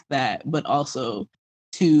counteract that, but also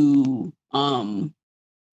to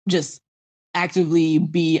just actively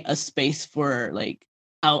be a space for like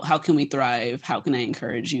how can we thrive? How can I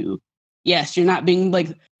encourage you? Yes, you're not being like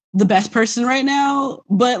the best person right now,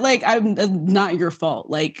 but like I'm not your fault.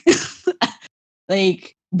 Like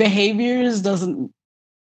like behaviors doesn't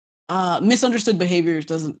misunderstood behaviors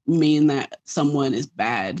doesn't mean that someone is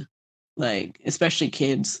bad. Like especially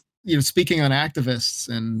kids. Speaking on activists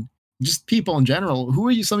and just people in general, who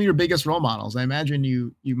are some of your biggest role models? I imagine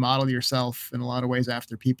you model yourself in a lot of ways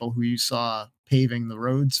after people who you saw paving the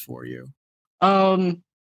roads for you. Um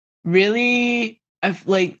really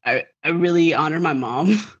I really honor my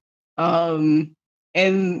mom. um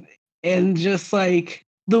and and just like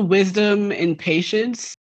the wisdom and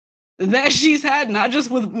patience that she's had, not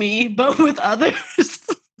just with me but with others.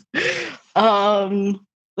 um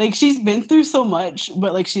like she's been through so much,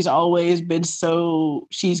 but like she's gone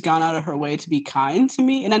out of her way to be kind to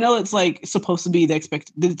me, and I know it's like supposed to be the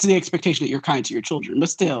expectation that you're kind to your children, but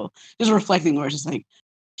still just reflecting where it's just like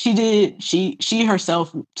she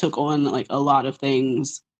herself took on like a lot of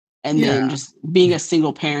things, and then Yeah. just being Yeah. a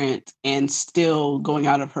single parent and still going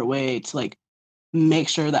out of her way to like make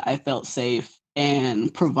sure that I felt safe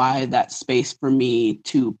and provide that space for me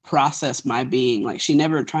to process my being. Like she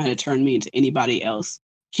never tried to turn me into anybody else.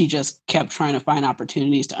 She just kept trying to find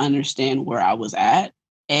opportunities to understand where I was at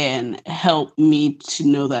and help me to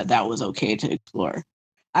know that that was okay to explore.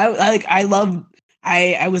 I love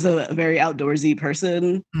I was a very outdoorsy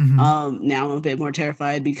person. Mhm. Now I'm a bit more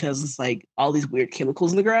terrified because it's like all these weird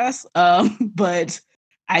chemicals in the grass. But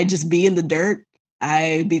I just be in the dirt.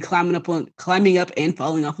 I be climbing up and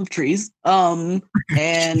falling off of trees. And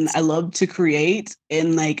Jeez. I love to create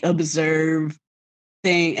and like observe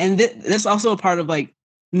thing. And that's also a part of like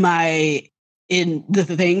my in the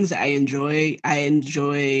things I enjoy. I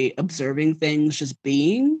enjoy observing things just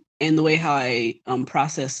being, and the way how I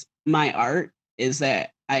process my art is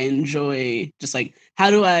that I enjoy just like how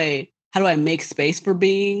do I make space for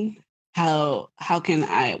being? How can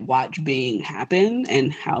I watch being happen,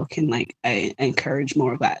 and how can like I encourage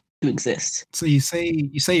more of that to exist? So you say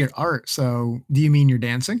your art. So do you mean your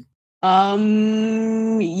dancing?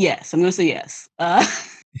 Yes, I'm gonna say yes. Yeah.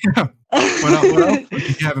 What else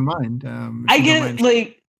did you have in mind? If I you don't get mind. it.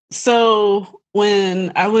 Like, so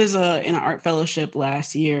when I was in an art fellowship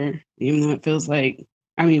last year, even though it feels like,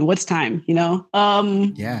 I mean, what's time, you know?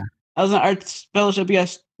 Yeah. I was in an art fellowship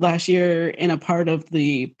last year, and a part of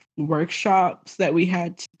the workshops that we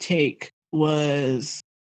had to take was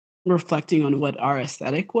reflecting on what our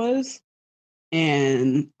aesthetic was.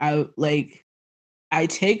 And I'm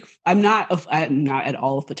not at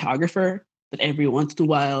all a photographer, but every once in a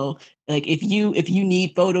while, like if you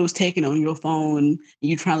need photos taken on your phone,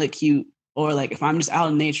 you try to look cute, or like if I'm just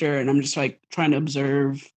out in nature and I'm just like trying to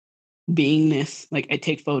observe beingness, like I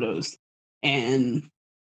take photos. And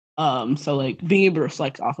so like being able to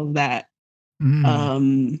reflect off of that, Mm.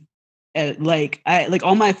 um like I like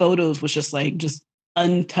all my photos was just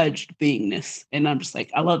untouched beingness, and I'm just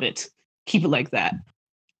like I love it. Keep it like that.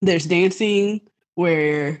 There's dancing,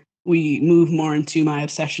 where we move more into my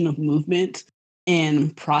obsession of movement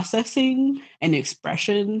and processing and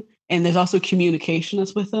expression. And there's also communication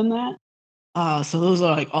that's within that. So those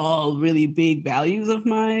are like all really big values of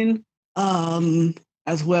mine. Um,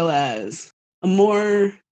 as well as a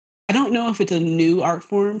more, I don't know if it's a new art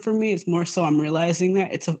form for me. It's more so I'm realizing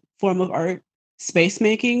that it's a form of art, space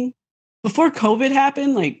making. Before COVID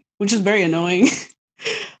happened, like, which is very annoying.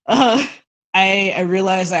 uh, I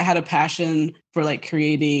realized I had a passion for like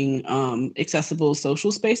creating accessible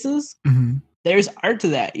social spaces. Mhm. There's art to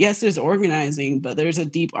that. Yes, there's organizing, but there's a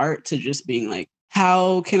deep art to just being like,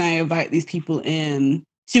 how can I invite these people in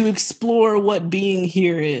to explore what being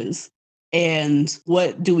here is, and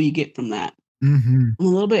what do we get from that? Mhm. I'm a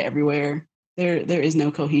little bit everywhere. There is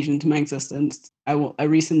no cohesion to my existence. I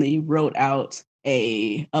recently wrote out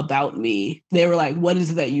a about me. They were like, "What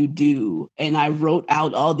is it that you do?" And I wrote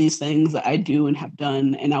out all these things that I do and have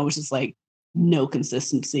done, and I was just like, no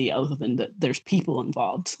consistency other than that there's people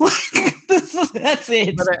involved. That's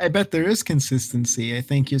it. But I bet there is consistency. I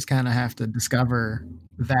think you just kinda have to discover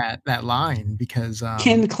that line because,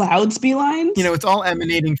 Can clouds be lines? it's all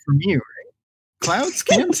emanating from you. Clouds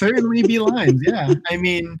can certainly be lines. Yeah, I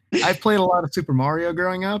mean, I've played a lot of Super Mario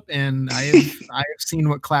growing up, and I have seen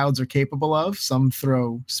what clouds are capable of. Some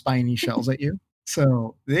throw spiny shells at you,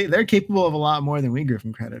 so they're capable of a lot more than we give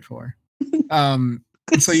them credit for.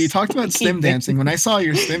 So you talked about stim dancing. When I saw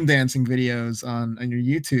your stim dancing videos on your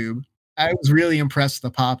YouTube, I was really impressed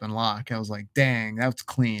with the pop and lock. I was like, dang, that's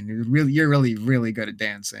clean. You're really, really good at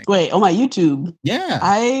dancing. Wait, on my YouTube? Yeah.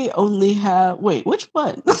 I only have, which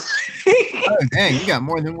one? Oh, dang, you got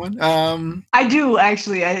more than one. I do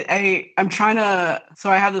actually. I'm trying to. So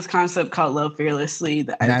I have this concept called Love Fearlessly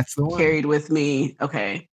that I've carried with me.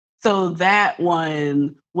 Okay, so that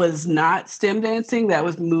one was not stem dancing. That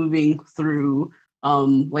was moving through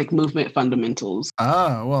like movement fundamentals.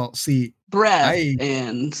 Oh, well, see, breath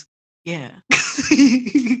and yeah.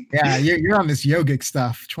 Yeah, you're on this yogic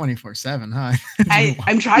stuff 24/7, huh?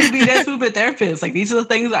 I'm trying to be a dance movement therapist. Like, these are the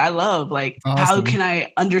things that I love. Like, awesome. How can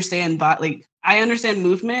I understand I understand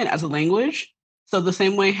movement as a language. So the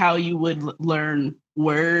same way how you would learn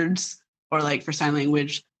words, or like for sign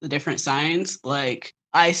language, the different signs, like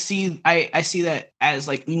I see that as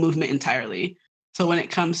like movement entirely. So when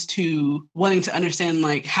it comes to wanting to understand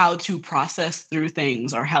like how to process through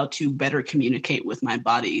things, or how to better communicate with my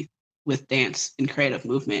body with dance and creative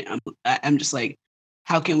movement, I'm just like,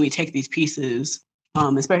 how can we take these pieces,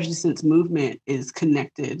 especially since movement is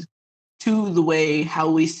connected to the way how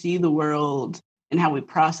we see the world and how we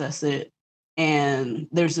process it. And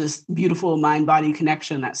there's this beautiful mind-body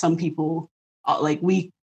connection that some people like.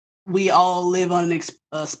 We all live on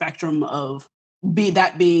a spectrum of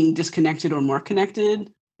being disconnected or more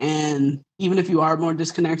connected. And even if you are more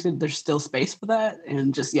disconnected, there's still space for that.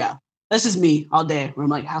 And just, yeah, that's just me all day, where I'm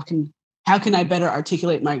like, how can I better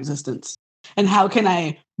articulate my existence? And how can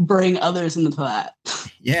I bring others into that?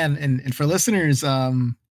 Yeah, and for listeners,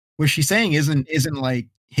 what she's saying isn't like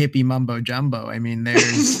hippie mumbo jumbo. I mean,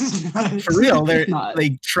 there's for real,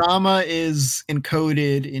 like trauma is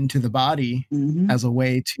encoded into the body as a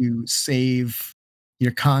way to save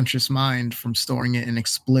your conscious mind from storing it in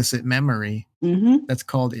explicit memory. That's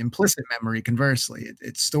called implicit memory. Conversely,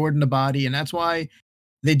 it's stored in the body, and that's why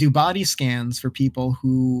they do body scans for people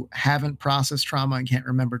who haven't processed trauma and can't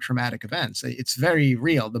remember traumatic events. It's very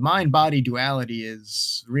real. The mind-body duality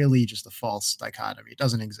is really just a false dichotomy. It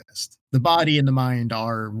doesn't exist. The body and the mind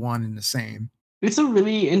are one and the same. It's a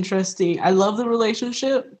really interesting, I love the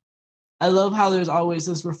relationship. I love how there's always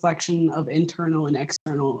this reflection of internal and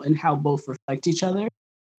external and how both reflect each other.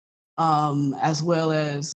 As well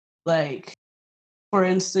as, like, for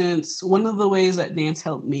instance, one of the ways that dance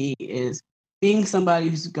helped me is being somebody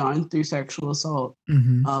who's gone through sexual assault.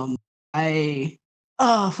 For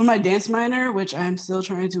my dance minor, which I'm still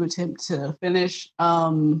trying to attempt to finish,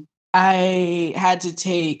 I had to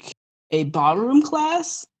take a ballroom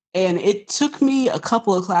class, and it took me a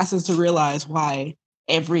couple of classes to realize why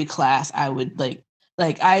every class I would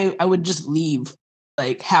I would just leave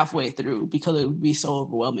like halfway through because it would be so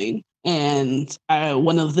overwhelming. And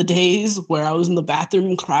one of the days where I was in the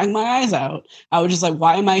bathroom crying my eyes out, I was just like,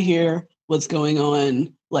 why am I here? What's going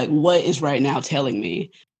on? Like, what is right now telling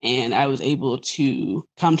me? And I was able to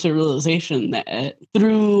come to a realization that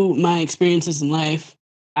through my experiences in life,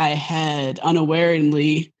 I had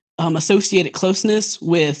unawarely associated closeness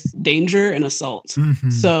with danger and assault.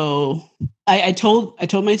 So I told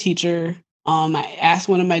my teacher, I asked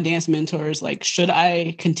one of my dance mentors, like, should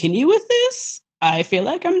I continue with this? I feel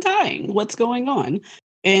like I'm dying. What's going on?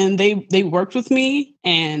 And they worked with me,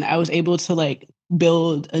 and I was able to like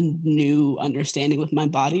build a new understanding with my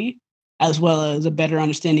body, as well as a better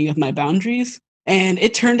understanding of my boundaries. And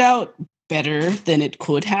it turned out better than it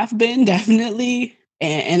could have been, definitely.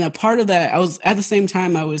 And a part of that, I was at the same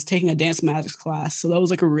time I was taking a dance magic class, so that was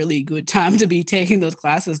like a really good time to be taking those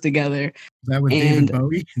classes together. Is that with David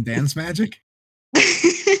Bowie and Dance Magic? Were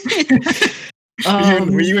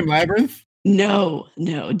you in Labyrinth? No,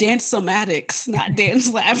 Dance Somatics, not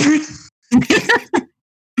Dance Labyrinth.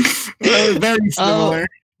 Very similar.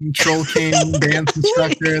 Troll King, dance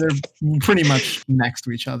instructor, they're pretty much next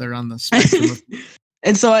to each other on the spectrum.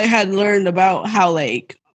 And so I had learned about how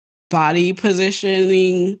like body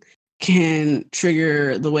positioning can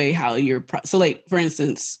trigger the way how you're so like, for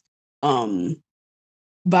instance,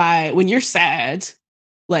 by when you're sad,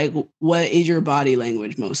 like, what is your body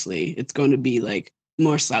language mostly? It's going to be like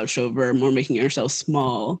more slouch over, more making yourself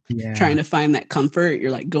small, trying to find that comfort. You're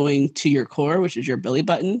like going to your core, which is your belly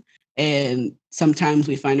button. And sometimes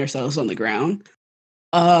we find ourselves on the ground,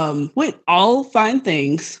 with all fine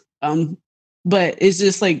things. But it's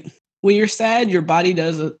just like when you're sad, your body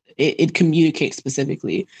does it communicates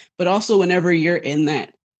specifically. But also whenever you're in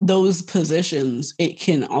that those positions, it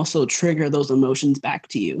can also trigger those emotions back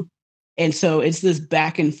to you. And so it's this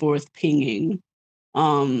back and forth pinging.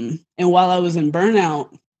 And while I was in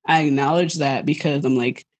burnout, I acknowledged that because I'm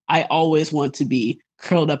like, I always want to be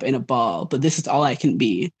curled up in a ball, but this is all I can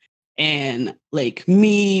be. And like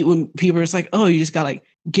me, when people are just like, oh, you just got like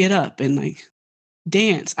get up and like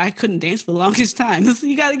dance. I couldn't dance for the longest time.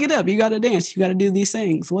 You got to get up. You got to dance. You got to do these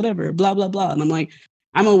things, whatever, blah, blah, blah. And I'm like,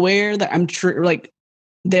 I'm aware that I'm like,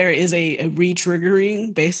 there is a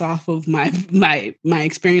re-triggering based off of my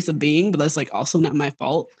experience of being, but that's like also not my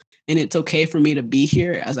fault. And it's okay for me to be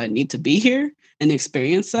here as I need to be here and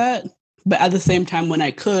experience that. But at the same time, when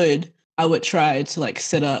I could, I would try to like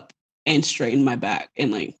sit up and straighten my back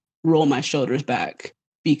and like roll my shoulders back,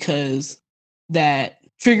 because that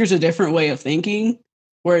triggers a different way of thinking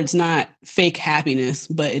where it's not fake happiness,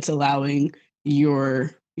 but it's allowing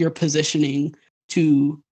your positioning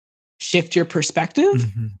to shift your perspective.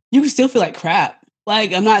 Mm-hmm. You can still feel like crap.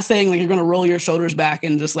 Like, I'm not saying like you're going to roll your shoulders back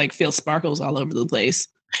and just like feel sparkles all over the place,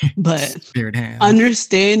 but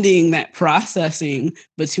understanding that processing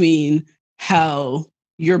between how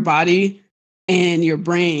your body and your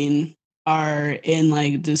brain are in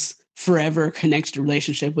like this forever connected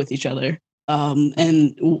relationship with each other.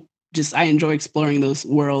 And just, I enjoy exploring those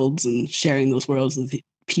worlds and sharing those worlds with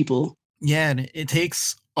people. Yeah, and it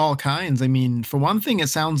takes all kinds. I mean, for one thing, it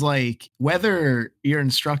sounds like whether your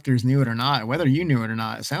instructors knew it or not, whether you knew it or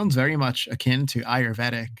not, it sounds very much akin to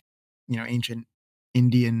Ayurvedic, ancient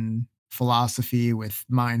Indian philosophy with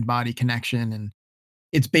mind-body connection. And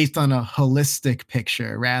it's based on a holistic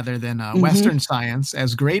picture rather than Western science.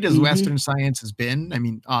 As great as Western science has been, I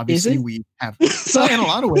mean, obviously we have, in a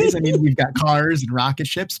lot of ways, I mean, we've got cars and rocket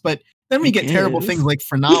ships, but then we get terrible things like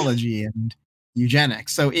phrenology and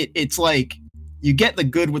eugenics. So it's like you get the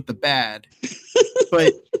good with the bad,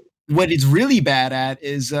 but what it's really bad at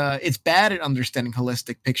is it's bad at understanding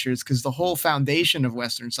holistic pictures, because the whole foundation of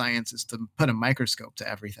Western science is to put a microscope to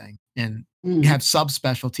everything, and you have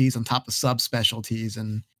subspecialties on top of subspecialties,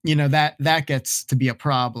 and that gets to be a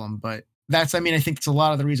problem. But I think it's a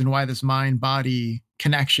lot of the reason why this mind-body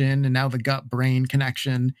connection and now the gut-brain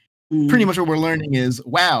connection, pretty much what we're learning is,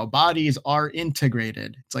 wow, bodies are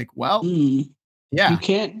integrated. It's like, well, yeah. You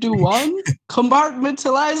can't do one?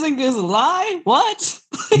 Compartmentalizing is a lie? What?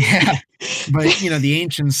 Yeah. But, the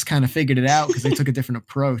ancients kind of figured it out because they took a different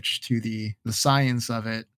approach to the science of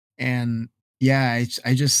it. And yeah,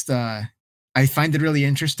 I just, I find it really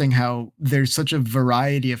interesting how there's such a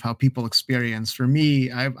variety of how people experience. For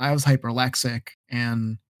me, I was hyperlexic,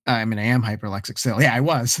 and I mean, I am hyperlexic still. Yeah, I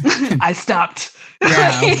was. I stopped.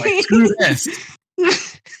 Yeah, I was like, screw this.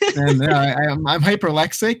 And I'm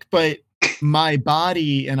hyperlexic, but my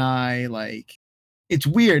body and I, like, it's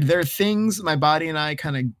weird. There are things my body and I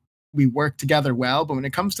we work together well, but when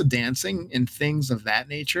it comes to dancing and things of that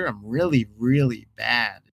nature, I'm really, really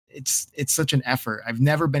bad. It's such an effort. I've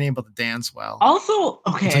never been able to dance well. Also,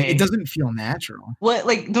 okay, like, it doesn't feel natural. What,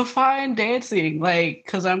 like, define dancing? Like,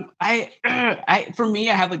 because for me,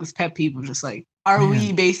 I have like this pet peeve of just like, are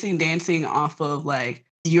we basing dancing off of like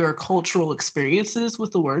your cultural experiences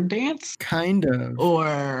with the word dance? Kind of.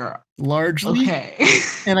 Or largely. Okay.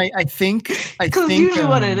 And I think usually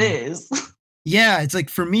what it is. Yeah, it's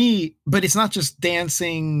like, for me, but it's not just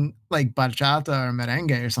dancing like bachata or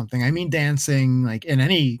merengue or something. I mean dancing like in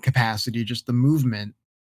any capacity, just the movement.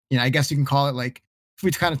 I guess you can call it, like, if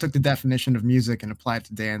we kind of took the definition of music and applied it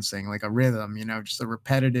to dancing, like a rhythm, just a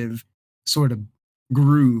repetitive sort of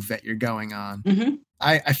groove that you're going on. Mm-hmm.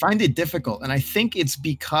 I find it difficult, and I think it's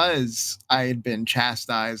because I had been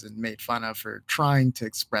chastised and made fun of for trying to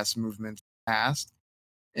express movements in the past.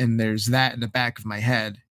 And there's that in the back of my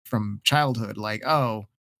head from childhood, like, oh,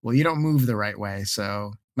 well, you don't move the right way.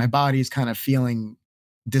 So my body's kind of feeling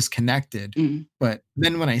disconnected. But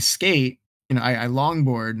then when I skate, I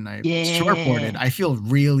longboard and I shortboarded, I feel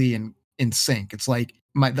really in sync. It's like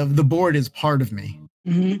the board is part of me.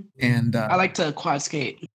 Mm-hmm. And I like to quad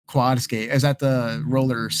skate. Quad skate. Is that the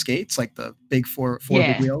roller skates, like the big four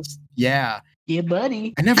big wheels? Yeah. Yeah,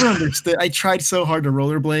 buddy. I never understood. I tried so hard to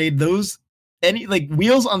rollerblade. Those like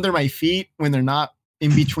wheels under my feet when they're not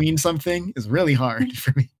in between something is really hard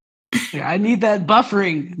for me. Yeah, I need that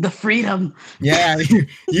buffering, the freedom. Yeah, you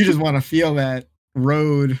just want to feel that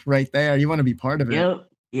road right there. You want to be part of it. Yep.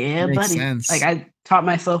 Yeah, buddy. Sense. Like, I taught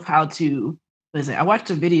myself how to. I watched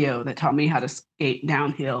a video that taught me how to skate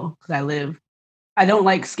downhill, because I don't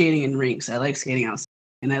like skating in rinks. I like skating outside,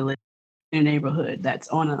 and I live in a neighborhood that's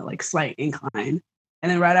on a like slight incline.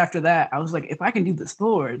 And then right after that, I was like, if I can do this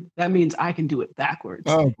forward, that means I can do it backwards.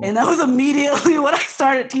 Oh, and that was immediately what I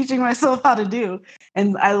started teaching myself how to do.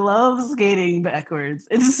 And I love skating backwards.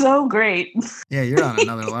 It's so great. Yeah, you're on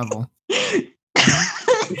another level.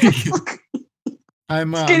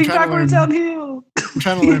 I'm skating backwards downhill. I'm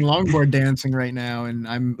trying to learn longboard dancing right now, and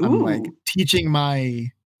I'm like teaching my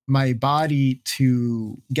body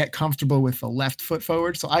to get comfortable with the left foot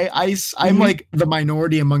forward. So I'm like the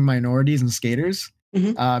minority among minorities and skaters,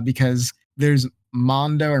 because there's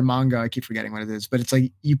Mondo or Mongo. I keep forgetting what it is, but it's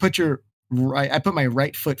like you put I put my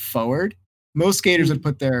right foot forward. Most skaters would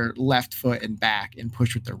put their left foot and back and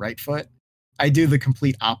push with their right foot. I do the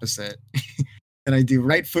complete opposite. And I do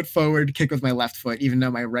right foot forward, kick with my left foot, even though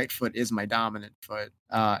my right foot is my dominant foot.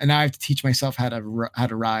 And I have to teach myself how to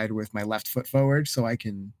ride with my left foot forward so I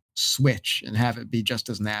can switch and have it be just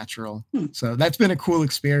as natural. So that's been a cool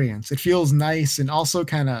experience. It feels nice and also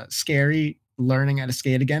kind of scary learning how to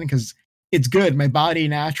skate again, because it's good. My body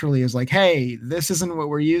naturally is like, hey, this isn't what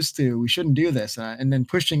we're used to. We shouldn't do this. And then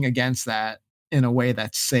pushing against that in a way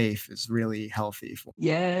that's safe is really healthy.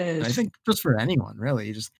 Yes. I think just for anyone,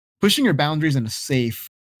 really, just pushing your boundaries in a safe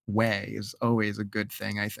way is always a good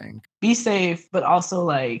thing, I think. Be safe, but also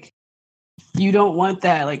like you don't want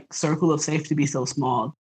that like circle of safe to be so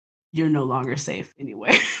small. You're no longer safe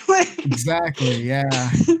anyway. Exactly.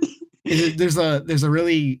 Yeah. There's a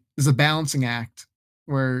balancing act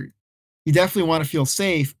where you definitely want to feel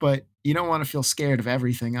safe, but you don't want to feel scared of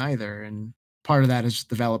everything either. And part of that is just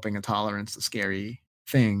developing a tolerance to scary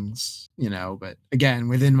things, but again,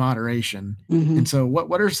 within moderation. And so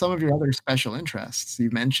what are some of your other special interests? You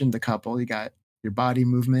mentioned a couple. You got your body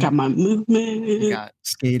movement. Got my movement. You got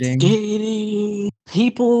skating.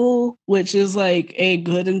 People, which is like a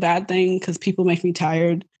good and bad thing because people make me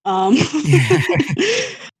tired. What do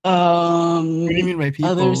you mean by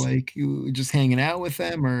people? Like you just hanging out with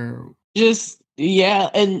them, or just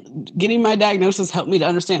and getting my diagnosis helped me to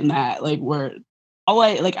understand that, like, where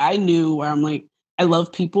I knew where I'm like, I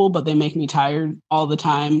love people, but they make me tired all the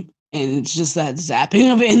time. And it's just that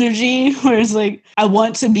zapping of energy where it's like, I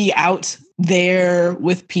want to be out there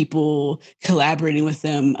with people, collaborating with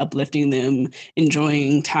them, uplifting them,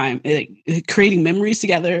 enjoying time, like, creating memories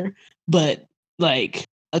together. But like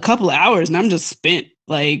a couple of hours and I'm just spent.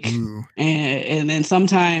 Like, and then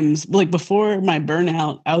sometimes, like before my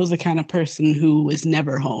burnout, I was the kind of person who was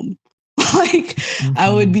never home. Like I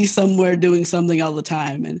would be somewhere doing something all the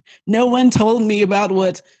time, and no one told me about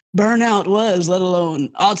what burnout was, let alone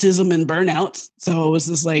autism and burnout. So it was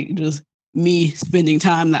just like just me spending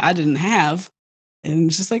time that I didn't have, and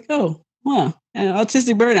it's just like, oh, wow, and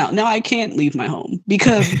autistic burnout. Now I can't leave my home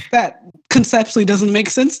because that conceptually doesn't make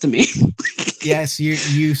sense to me. Yes,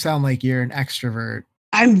 you sound like you're an extrovert.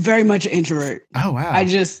 I'm very much an introvert. Oh wow! I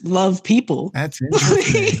just love people. That's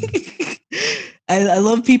interesting. I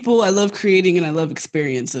love people, I love creating, and I love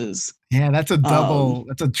experiences. Yeah, that's a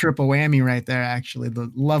triple whammy right there, actually.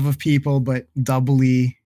 The love of people, but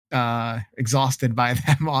doubly exhausted by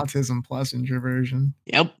them, autism plus introversion.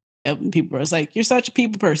 Yep. People are like, you're such a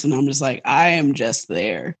people person. I'm just like, I am just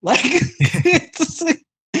there. Like,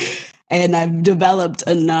 and I've developed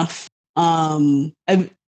enough. I've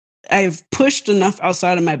pushed enough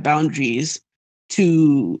outside of my boundaries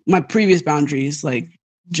to my previous boundaries, like,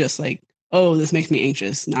 just like, oh, this makes me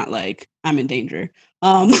anxious, not like I'm in danger.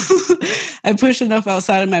 I pushed enough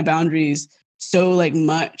outside of my boundaries so like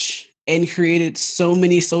much and created so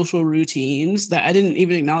many social routines that I didn't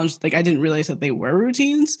even acknowledge, like I didn't realize that they were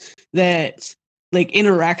routines, that like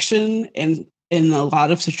interaction and in a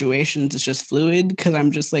lot of situations is just fluid because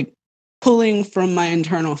I'm just like pulling from my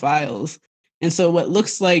internal files. And so what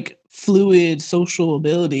looks like fluid social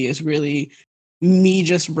ability is really me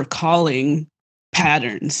just recalling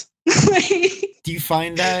patterns. Do you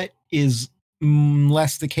find that is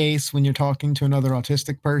less the case when you're talking to another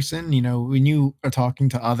autistic person? When you are talking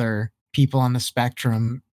to other people on the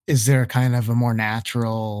spectrum, is there kind of a more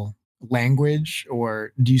natural language,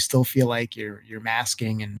 or do you still feel like you're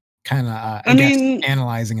masking and kind of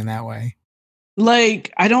analyzing in that way?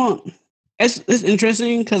 Like, I don't. It's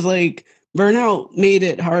interesting because like burnout made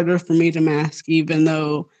it harder for me to mask, even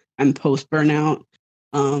though I'm post burnout.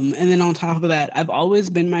 And then on top of that, I've always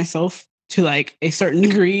been myself to like a certain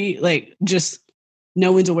degree, like just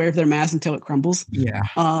no one's aware of their mask until it crumbles. Yeah.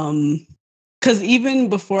 Because even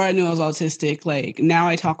before I knew I was autistic, like now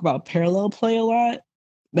I talk about parallel play a lot,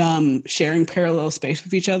 sharing parallel space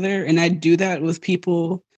with each other. And I do that with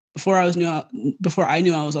people before I knew I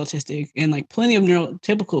was autistic, and like plenty of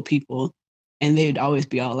neurotypical people. And they'd always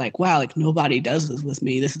be all like, wow, like nobody does this with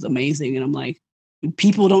me. This is amazing. And I'm like,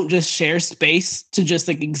 people don't just share space to just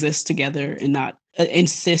like exist together and not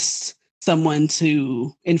insist someone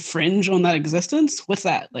to infringe on that existence. What's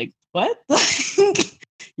that? Like, what?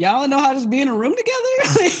 Y'all know how to just be in a room together?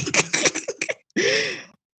 Like,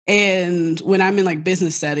 and when I'm in like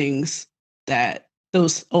business settings, that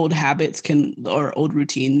those old habits or old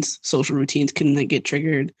routines, social routines can like get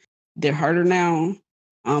triggered. They're harder now.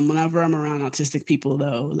 Whenever I'm around autistic people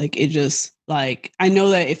though, like it just like, I know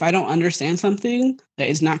that if I don't understand something, that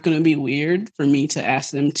it's not going to be weird for me to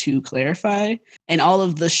ask them to clarify. And all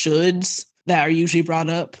of the shoulds that are usually brought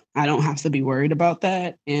up, I don't have to be worried about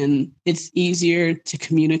that. And it's easier to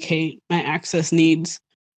communicate my access needs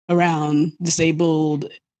around disabled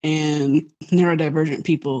and neurodivergent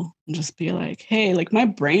people and just be like, hey, like my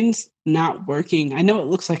brain's not working. I know it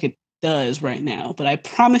looks like it does right now, but I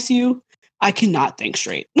promise you, I cannot think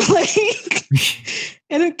straight. Like,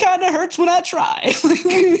 and it kind of hurts when I try.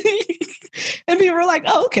 And people are like,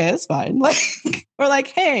 oh, okay, that's fine. Like, or like,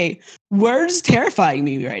 hey, words terrifying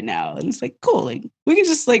me right now. And it's like, cool. Like, we can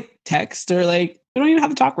just like text or like, we don't even have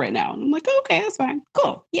to talk right now. And I'm like, okay, that's fine.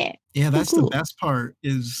 Cool. Yeah. Yeah, that's cool. The best part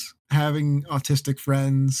is having autistic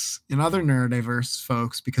friends and other neurodiverse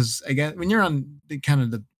folks, because again, when you're on the kind of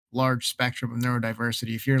the large spectrum of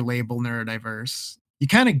neurodiversity, if you're labeled neurodiverse, you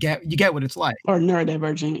kind of get what it's like. Or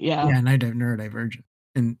neurodivergent, yeah. Yeah, neurodivergent.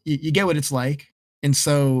 And you get what it's like. And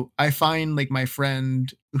so I find like my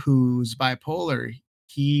friend who's bipolar,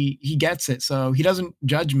 he gets it. So he doesn't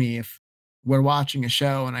judge me if we're watching a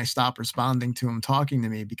show and I stop responding to him talking to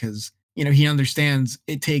me, because, you know, he understands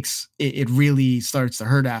it really starts to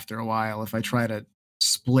hurt after a while if I try to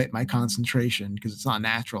split my concentration, because it's not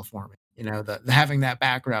natural for me. You know, the having that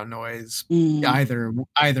background noise either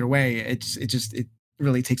way, it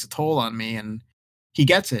really takes a toll on me, and he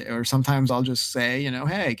gets it. Or sometimes I'll just say, you know,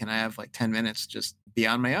 hey, can I have like 10 minutes just be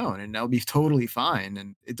on my own, and they'll be totally fine.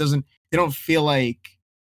 And they don't feel like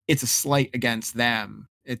it's a slight against them.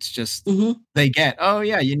 It's just they get, oh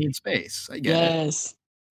yeah, you need space. I get it. Yes.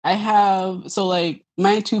 I have, so like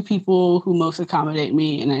my two people who most accommodate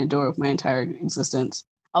me and I adore with my entire existence,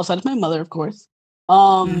 outside of my mother, of course.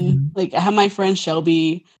 Like I have my friend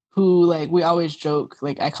Shelby, who like we always joke,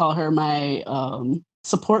 like I call her my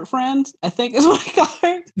support friend, I think is what I call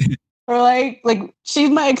her. Or like she's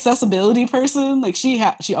my accessibility person. Like she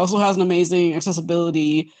also has an amazing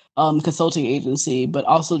accessibility consulting agency, but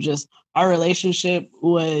also just our relationship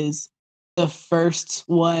was the first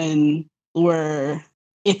one where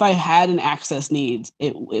if I had an access needs,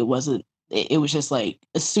 it was just like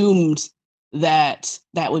assumed that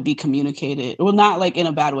would be communicated. Well, not like in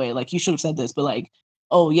a bad way, like you should have said this, but like,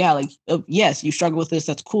 oh yeah, like yes, you struggle with this,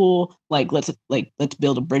 that's cool. Like let's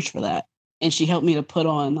build a bridge for that. And she helped me to put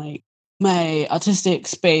on like my autistic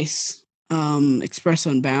space, Express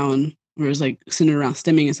Unbound, where it was like centered around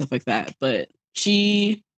stimming and stuff like that. But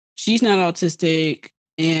she's not autistic,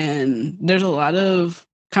 and there's a lot of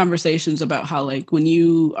conversations about how like when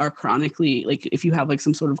you are chronically, like if you have like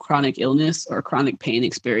some sort of chronic illness or chronic pain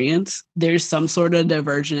experience, there's some sort of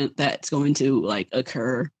divergent that's going to like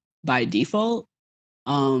occur by default.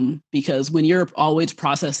 Because when you're always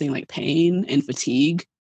processing like pain and fatigue,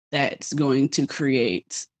 that's going to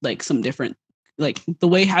create like some different, like the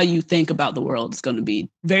way how you think about the world is going to be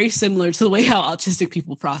very similar to the way how autistic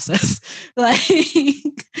people process. Like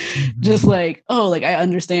just like, oh, like I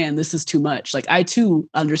understand this is too much. Like I too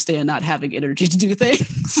understand not having energy to do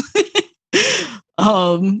things.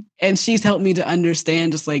 And she's helped me to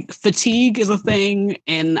understand just like fatigue is a thing,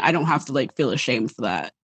 and I don't have to like feel ashamed for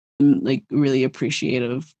that. I'm like really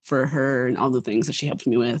appreciative for her and all the things that she helped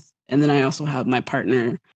me with. And then I also have my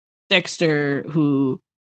partner Dexter, who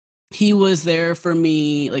he was there for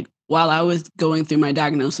me like while I was going through my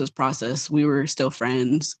diagnosis process. We were still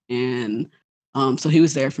friends, and so he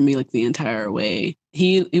was there for me like the entire way.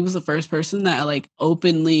 He was the first person that I like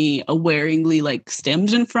openly, awareingly like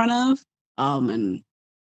stemmed in front of. And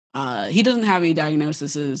he doesn't have any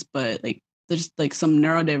diagnoses, but like there's like some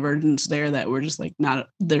neurodivergence there that we're just like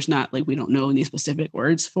there's not like we don't know any specific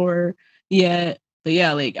words for yet. But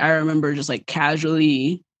yeah, like I remember just like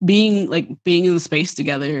casually being in the space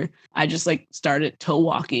together, I just like started toe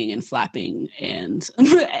walking and flapping and and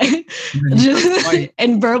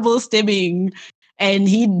verbal stimming, and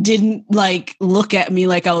he didn't like look at me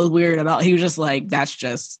like I was weird at all. He was just like, that's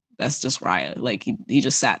just Raya. Like he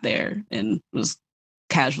just sat there and was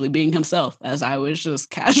casually being himself as I was just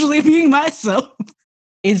casually being myself.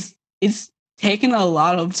 It's taken a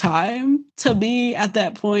lot of time to be at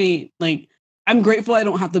that point. Like I'm grateful I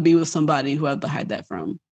don't have to be with somebody who I have to hide that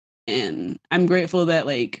from. And I'm grateful that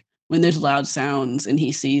like when there's loud sounds and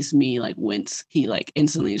he sees me like wince, he like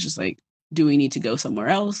instantly is just like, do we need to go somewhere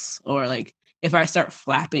else? Or like if I start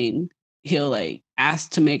flapping, he'll like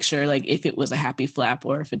ask to make sure like if it was a happy flap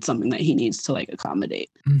or if it's something that he needs to like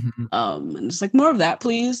accommodate. Mhm. And it's like, more of that,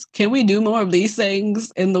 please. Can we do more of these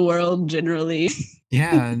things in the world generally?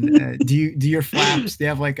 Yeah, and do your flaps? Do you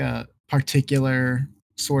have like a particular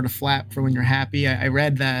sort of flap for when you're happy? I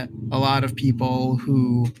read that a lot of people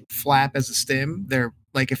who flap as a stim, they're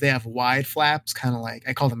like if they have wide flaps, kind of like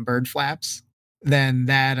I call them bird flaps, then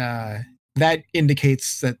that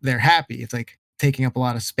indicates that they're happy. It's like taking up a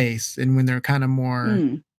lot of space, and when they're kind of more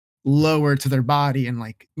Mm. lower to their body and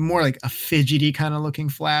like more like a fidgety kind of looking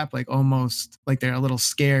flap, like almost like they're a little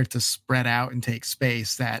scared to spread out and take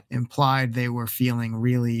space, that implied they were feeling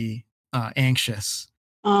really anxious.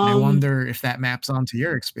 And I Um, wonder if that maps onto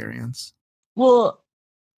your experience. well,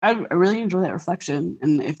 I really enjoy that reflection.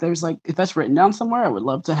 And if there's like, if that's written down somewhere, I would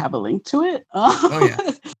love to have a link to it. Oh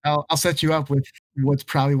yeah. I'll set you up with what's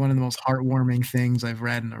probably one of the most heartwarming things I've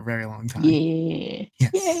read in a very long time. Yeah.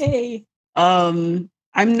 Yes. Yay.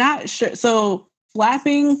 I'm not sure. So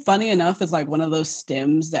flapping, funny enough, is like one of those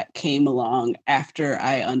stems that came along after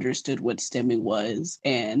I understood what stemming was.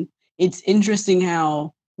 And it's interesting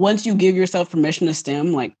how once you give yourself permission to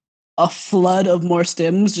stem, like a flood of more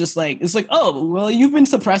stems, just like it's like, oh, well, you've been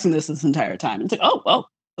suppressing this entire time. It's like, oh, well,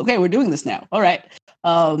 okay, we're doing this now. All right.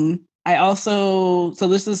 I also so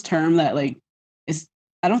this is term that like is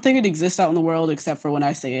I don't think it exists out in the world except for when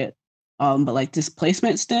I say it. But like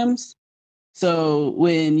displacement stems. So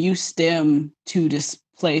when you stem to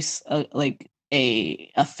displace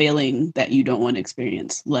a failing that you don't want to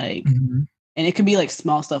experience, like, Mhm. and it can be like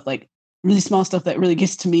small stuff, like really small stuff that really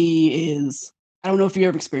gets to me is I don't know if you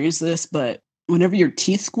ever experienced this, but whenever your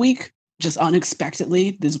teeth squeak, just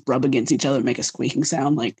unexpectedly, they just rub against each other and make a squeaking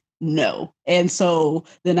sound, like no. And so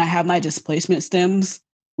then I have my displacement stems,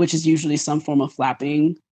 which is usually some form of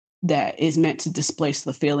flapping that is meant to displace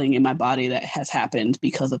the feeling in my body that has happened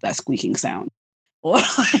because of that squeaking sound. Or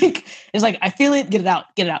like it's like I feel it, get it out,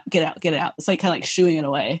 get it out, get it out, get it out. It's like kind of like shooing it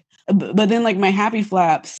away. But then like my happy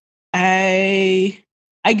flaps, I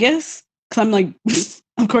guess because I'm like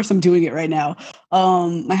of course I'm doing it right now.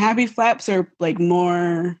 My happy flaps are like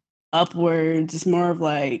more upwards. It's more of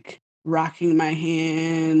like rocking my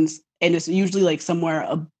hands, and it's usually like somewhere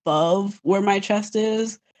above where my chest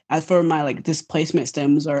is. As for my like displacement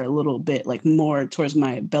stems are a little bit like more towards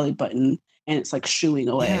my belly button, and it's like shooing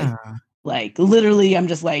away. Yeah. Like literally, I'm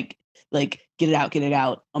just like get it out, get it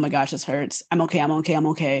out. Oh my gosh, this hurts. I'm okay. I'm okay. I'm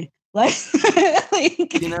okay. Like,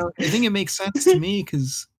 like You know, I think it makes sense to me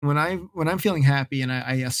because when I'm feeling happy, and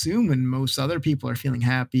I assume when most other people are feeling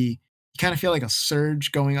happy, you kind of feel like a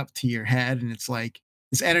surge going up to your head, and it's like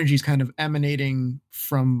this energy is kind of emanating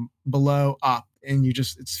from below up, and you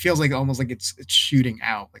just it feels like almost like it's shooting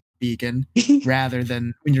out like a beacon, rather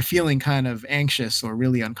than when you're feeling kind of anxious or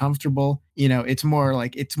really uncomfortable. You know, it's more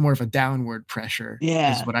of a downward pressure is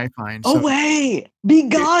yeah. what I find. So Away, be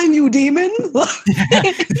gone, you demon.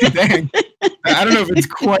 yeah, dang. I don't know if it's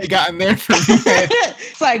quite gotten there for me.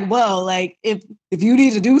 It's like, well, like if you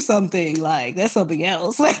need to do something, like that's something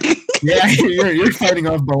else. Like, Yeah, you're fighting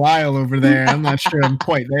off Belial over there. I'm not sure I'm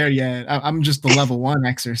quite there yet. I'm just the level 1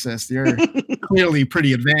 exorcist. You're clearly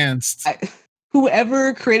pretty advanced.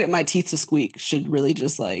 whoever created my teeth to squeak should really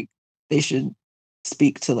just like they should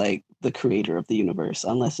speak to like the creator of the universe.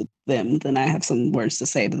 Unless it's them, then I have some words to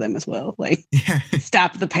say to them as well. Like, Yeah.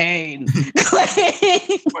 stop the pain.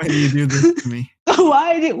 Why do you do this to me?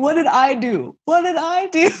 What did I do? What did I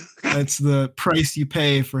do? That's the price you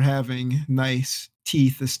pay for having nice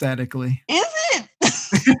teeth aesthetically. Is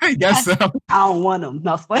it? I guess so. I don't want them.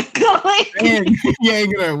 No, like, And you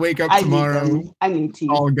ain't gonna wake up tomorrow I need teeth.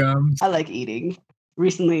 all gums. I like eating.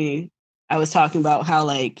 Recently, I was talking about how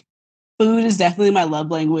like food is definitely my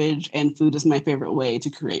love language, and food is my favorite way to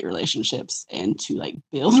create relationships and to like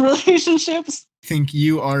build relationships. I think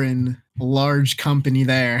you are in large company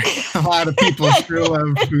there. A lot of people sure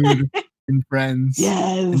love food and friends.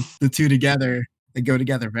 And Yes. the two together, they go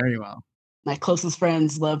together very well. My closest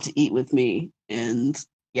friends love to eat with me. And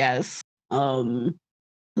yes.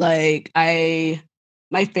 Like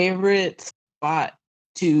my favorite spot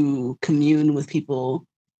to commune with people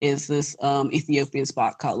is this Ethiopian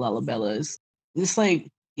spot called Lalabella's. It's like,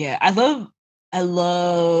 yeah, I love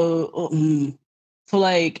so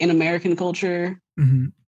like in American culture Hmm.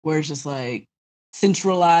 where it's just like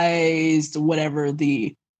centralized, whatever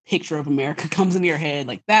the picture of America comes into your head,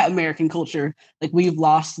 like that American culture, like we've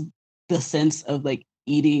lost the sense of like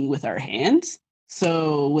eating with our hands.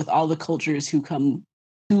 So with all the cultures who come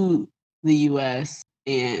to the US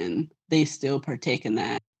and they still partake in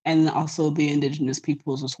that, and also the indigenous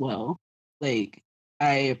peoples as well. Like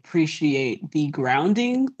I appreciate the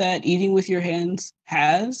grounding that eating with your hands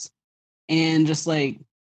has, and just like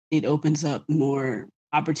it opens up more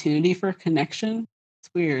opportunity for connection. It's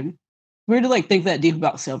weird. Weird to like think that deep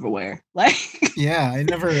about silverware. Like Yeah, I'm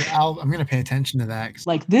gonna pay attention to that.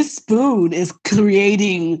 like this spoon is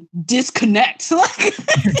creating disconnect. Like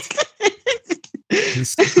The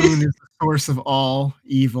spoon is the source of all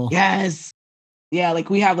evil. yes. Yeah, like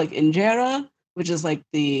we have like injera, which is like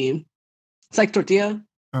it's like tortilla,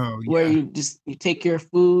 Oh where yeah. you take your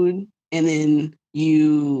food and then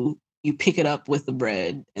you pick it up with the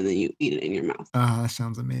bread and then you eat it in your mouth. That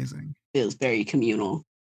sounds amazing. Feels very communal.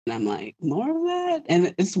 And I'm like, more of that?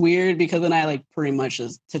 And it's weird because then I like pretty much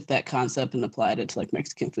just took that concept and applied it to like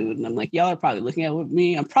Mexican food. And I'm like, y'all are probably looking at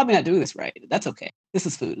me. I'm probably not doing this right. That's okay. This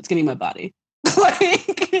is food. It's getting my body.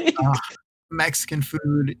 Like, Mexican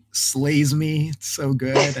food slays me. It's so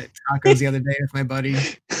good. I had tacos the other day with my buddy,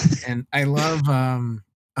 and I love. I'm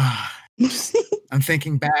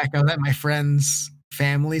thinking back. I was at my friend's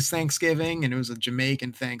family's Thanksgiving, and it was a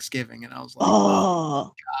Jamaican Thanksgiving, and I was like,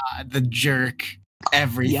 oh, God, the jerk,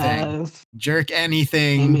 everything, yes. jerk Hit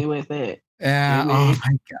anything. me with it. Yeah. Hit me. Oh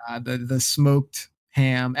my God, the smoked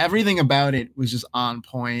ham, everything about it was just on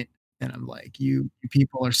point. And I'm like, you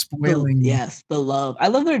people are spoiling me. Yes, the love. I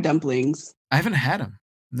love their dumplings. I haven't had them.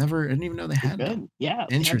 I didn't even know they had them. Good. Yeah.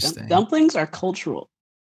 Interesting. Dumplings are cultural.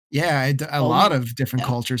 Yeah, a lot of different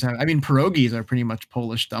cultures have. I mean, pierogies are pretty much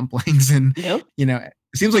Polish dumplings, and you know, it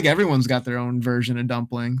seems like everyone's got their own version of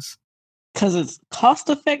dumplings. Because it's cost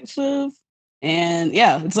effective, and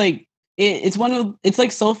yeah, it's like it's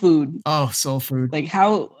like soul food. Oh, soul food! Like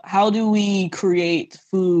how do we create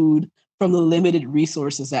food from the limited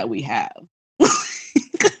resources that we have?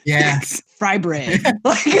 Yes. Fry bread,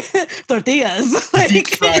 like tortillas, like deep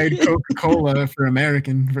fried Coca-Cola for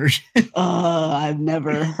American version. I've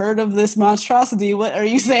never heard of this monstrosity. What are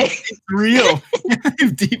you saying? It's real.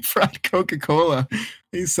 Deep fried Coca-Cola.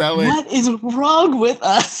 They sell it. What is wrong with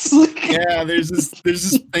us? Yeah, there's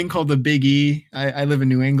this thing called the Big E. I live in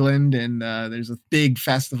New England, and there's a big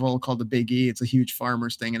festival called the Big E. It's a huge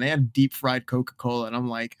farmers thing, and they had deep fried Coca-Cola, and I'm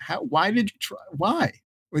like, why did you try? Why?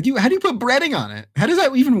 How do you put breading on it? How does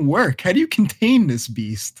that even work? How do you contain this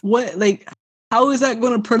beast? What, like, how is that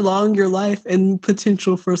going to prolong your life and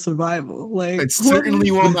potential for survival? Like, it certainly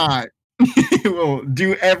will not. It will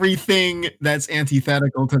do everything that's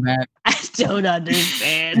antithetical to that. I don't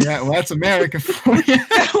understand. Yeah, well, that's America for you.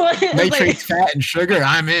 Nitrates, fat, and sugar.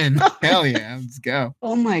 I'm in. Hell yeah, let's go.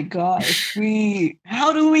 Oh my gosh,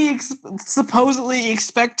 how do we supposedly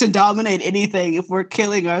expect to dominate anything if we're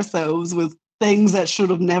killing ourselves with things that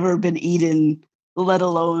should have never been eaten, let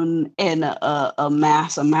alone in a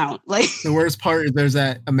mass amount? Like, the worst part is there's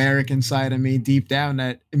that American side of me deep down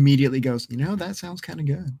that immediately goes, that sounds kind of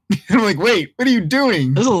good. I'm like, wait, what are you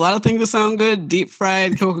doing? There's a lot of things that sound good. Deep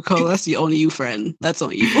fried Coca-Cola, that's the only you, friend. That's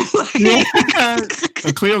on you. Yeah.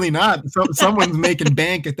 Well, clearly not. Someone's making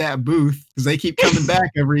bank at that booth because they keep coming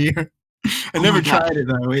back every year. I never tried it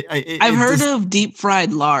though. I've heard of deep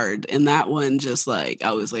fried lard, and that one just like,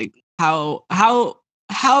 I was like, how are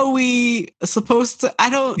we supposed to?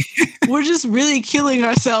 We're just really killing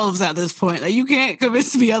ourselves at this point. Like, you can't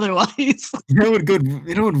convince me otherwise. You know what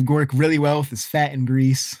would work really well with is fat and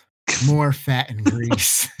grease. More fat and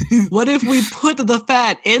grease. What if we put the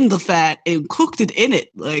fat in the fat and cooked it in it?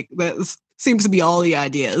 Like, that seems to be all the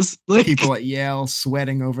ideas. Like, people at Yale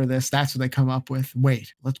sweating over this. That's what they come up with.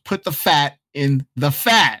 Wait, let's put the fat in the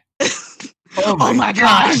fat. Oh my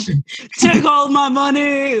gosh. Take all my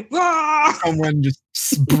money. Someone just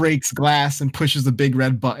breaks glass and pushes the big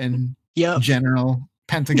red button. Yep. General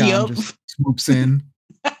Pentagon just swoops in.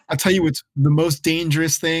 I'll tell you what's the most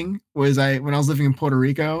dangerous thing was when I was living in Puerto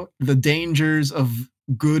Rico, the dangers of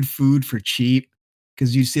good food for cheap.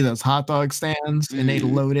 Because you see those hot dog stands and they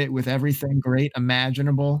load it with everything great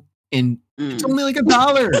imaginable. And it's only like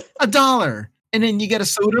 $1. And then you get a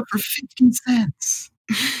soda for 15 cents.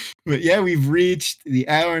 But yeah, we've reached the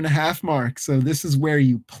hour-and-a-half mark. So this is where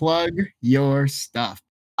you plug your stuff.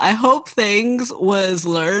 I hope things was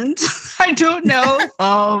learned. I don't know.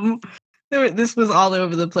 This was all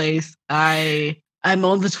over the place. I'm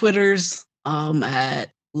on the Twitters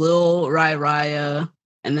at Lil Raya.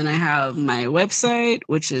 And then I have my website,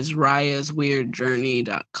 which is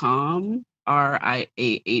rayasweirdjourney.com.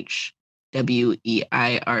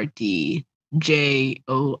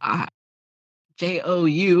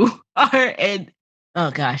 RayAHWEIRDJOUR. Oh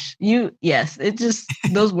gosh, it just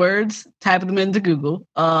those words, type them into Google.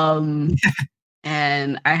 And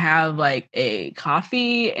I have like a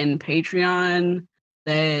Ko-fi and Patreon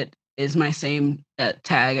that is my same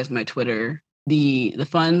tag as my Twitter. The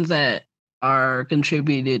funds that are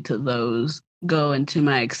contributed to those go into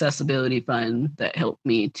my accessibility fund that help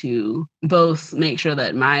me to both make sure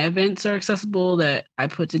that my events are accessible that I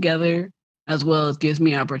put together, as well as gives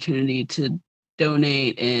me opportunity to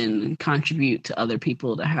donate and contribute to other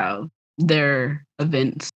people to have their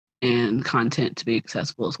events and content to be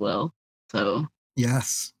accessible as well. So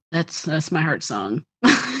yes, that's my heart song.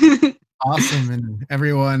 awesome. And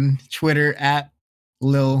everyone, Twitter at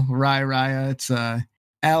Lil Rai Raya. It's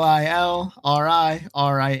LILRIRIAH,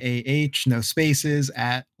 no spaces,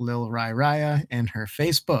 at Lil Rai Raya, and her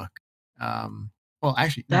Facebook. Well,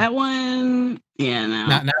 actually, no. That one, yeah, no.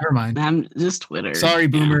 Never mind. I'm just Twitter. Sorry,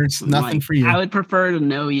 boomers. Nothing like, for you. I would prefer to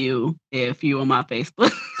know you if you were my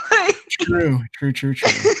Facebook. True. So,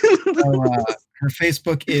 her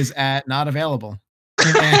Facebook is at not available.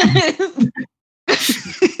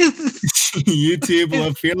 YouTube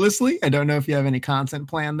Love Fearlessly. I don't know if you have any content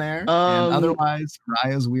planned there. And otherwise,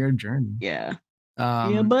 Raya's Weird Journey. Yeah.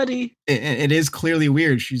 Yeah, buddy. It is clearly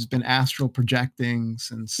weird. She's been astral projecting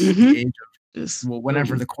since the age of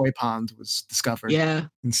whenever the koi pond was discovered. Yeah.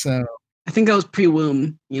 And so I think I was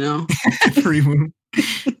pre-womb, pre-womb.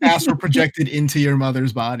 Astral projected into your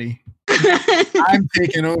mother's body. I'm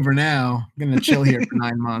taking over now. I'm gonna chill here for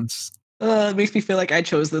 9 months. It makes me feel like I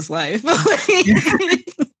chose this life.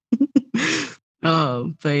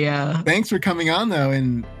 Oh, but yeah. Thanks for coming on though,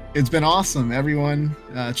 and it's been awesome. Everyone,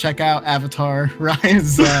 check out Avatar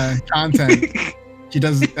Raya's content.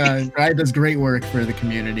 Raya does great work for the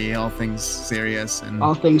community, all things serious and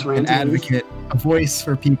all things an advocate, a voice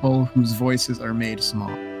for people whose voices are made small,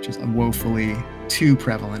 which is woefully too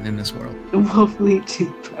prevalent in this world. Woefully too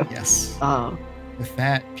prevalent. Yes. Oh. With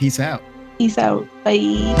that, peace out. Peace out.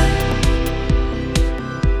 Bye.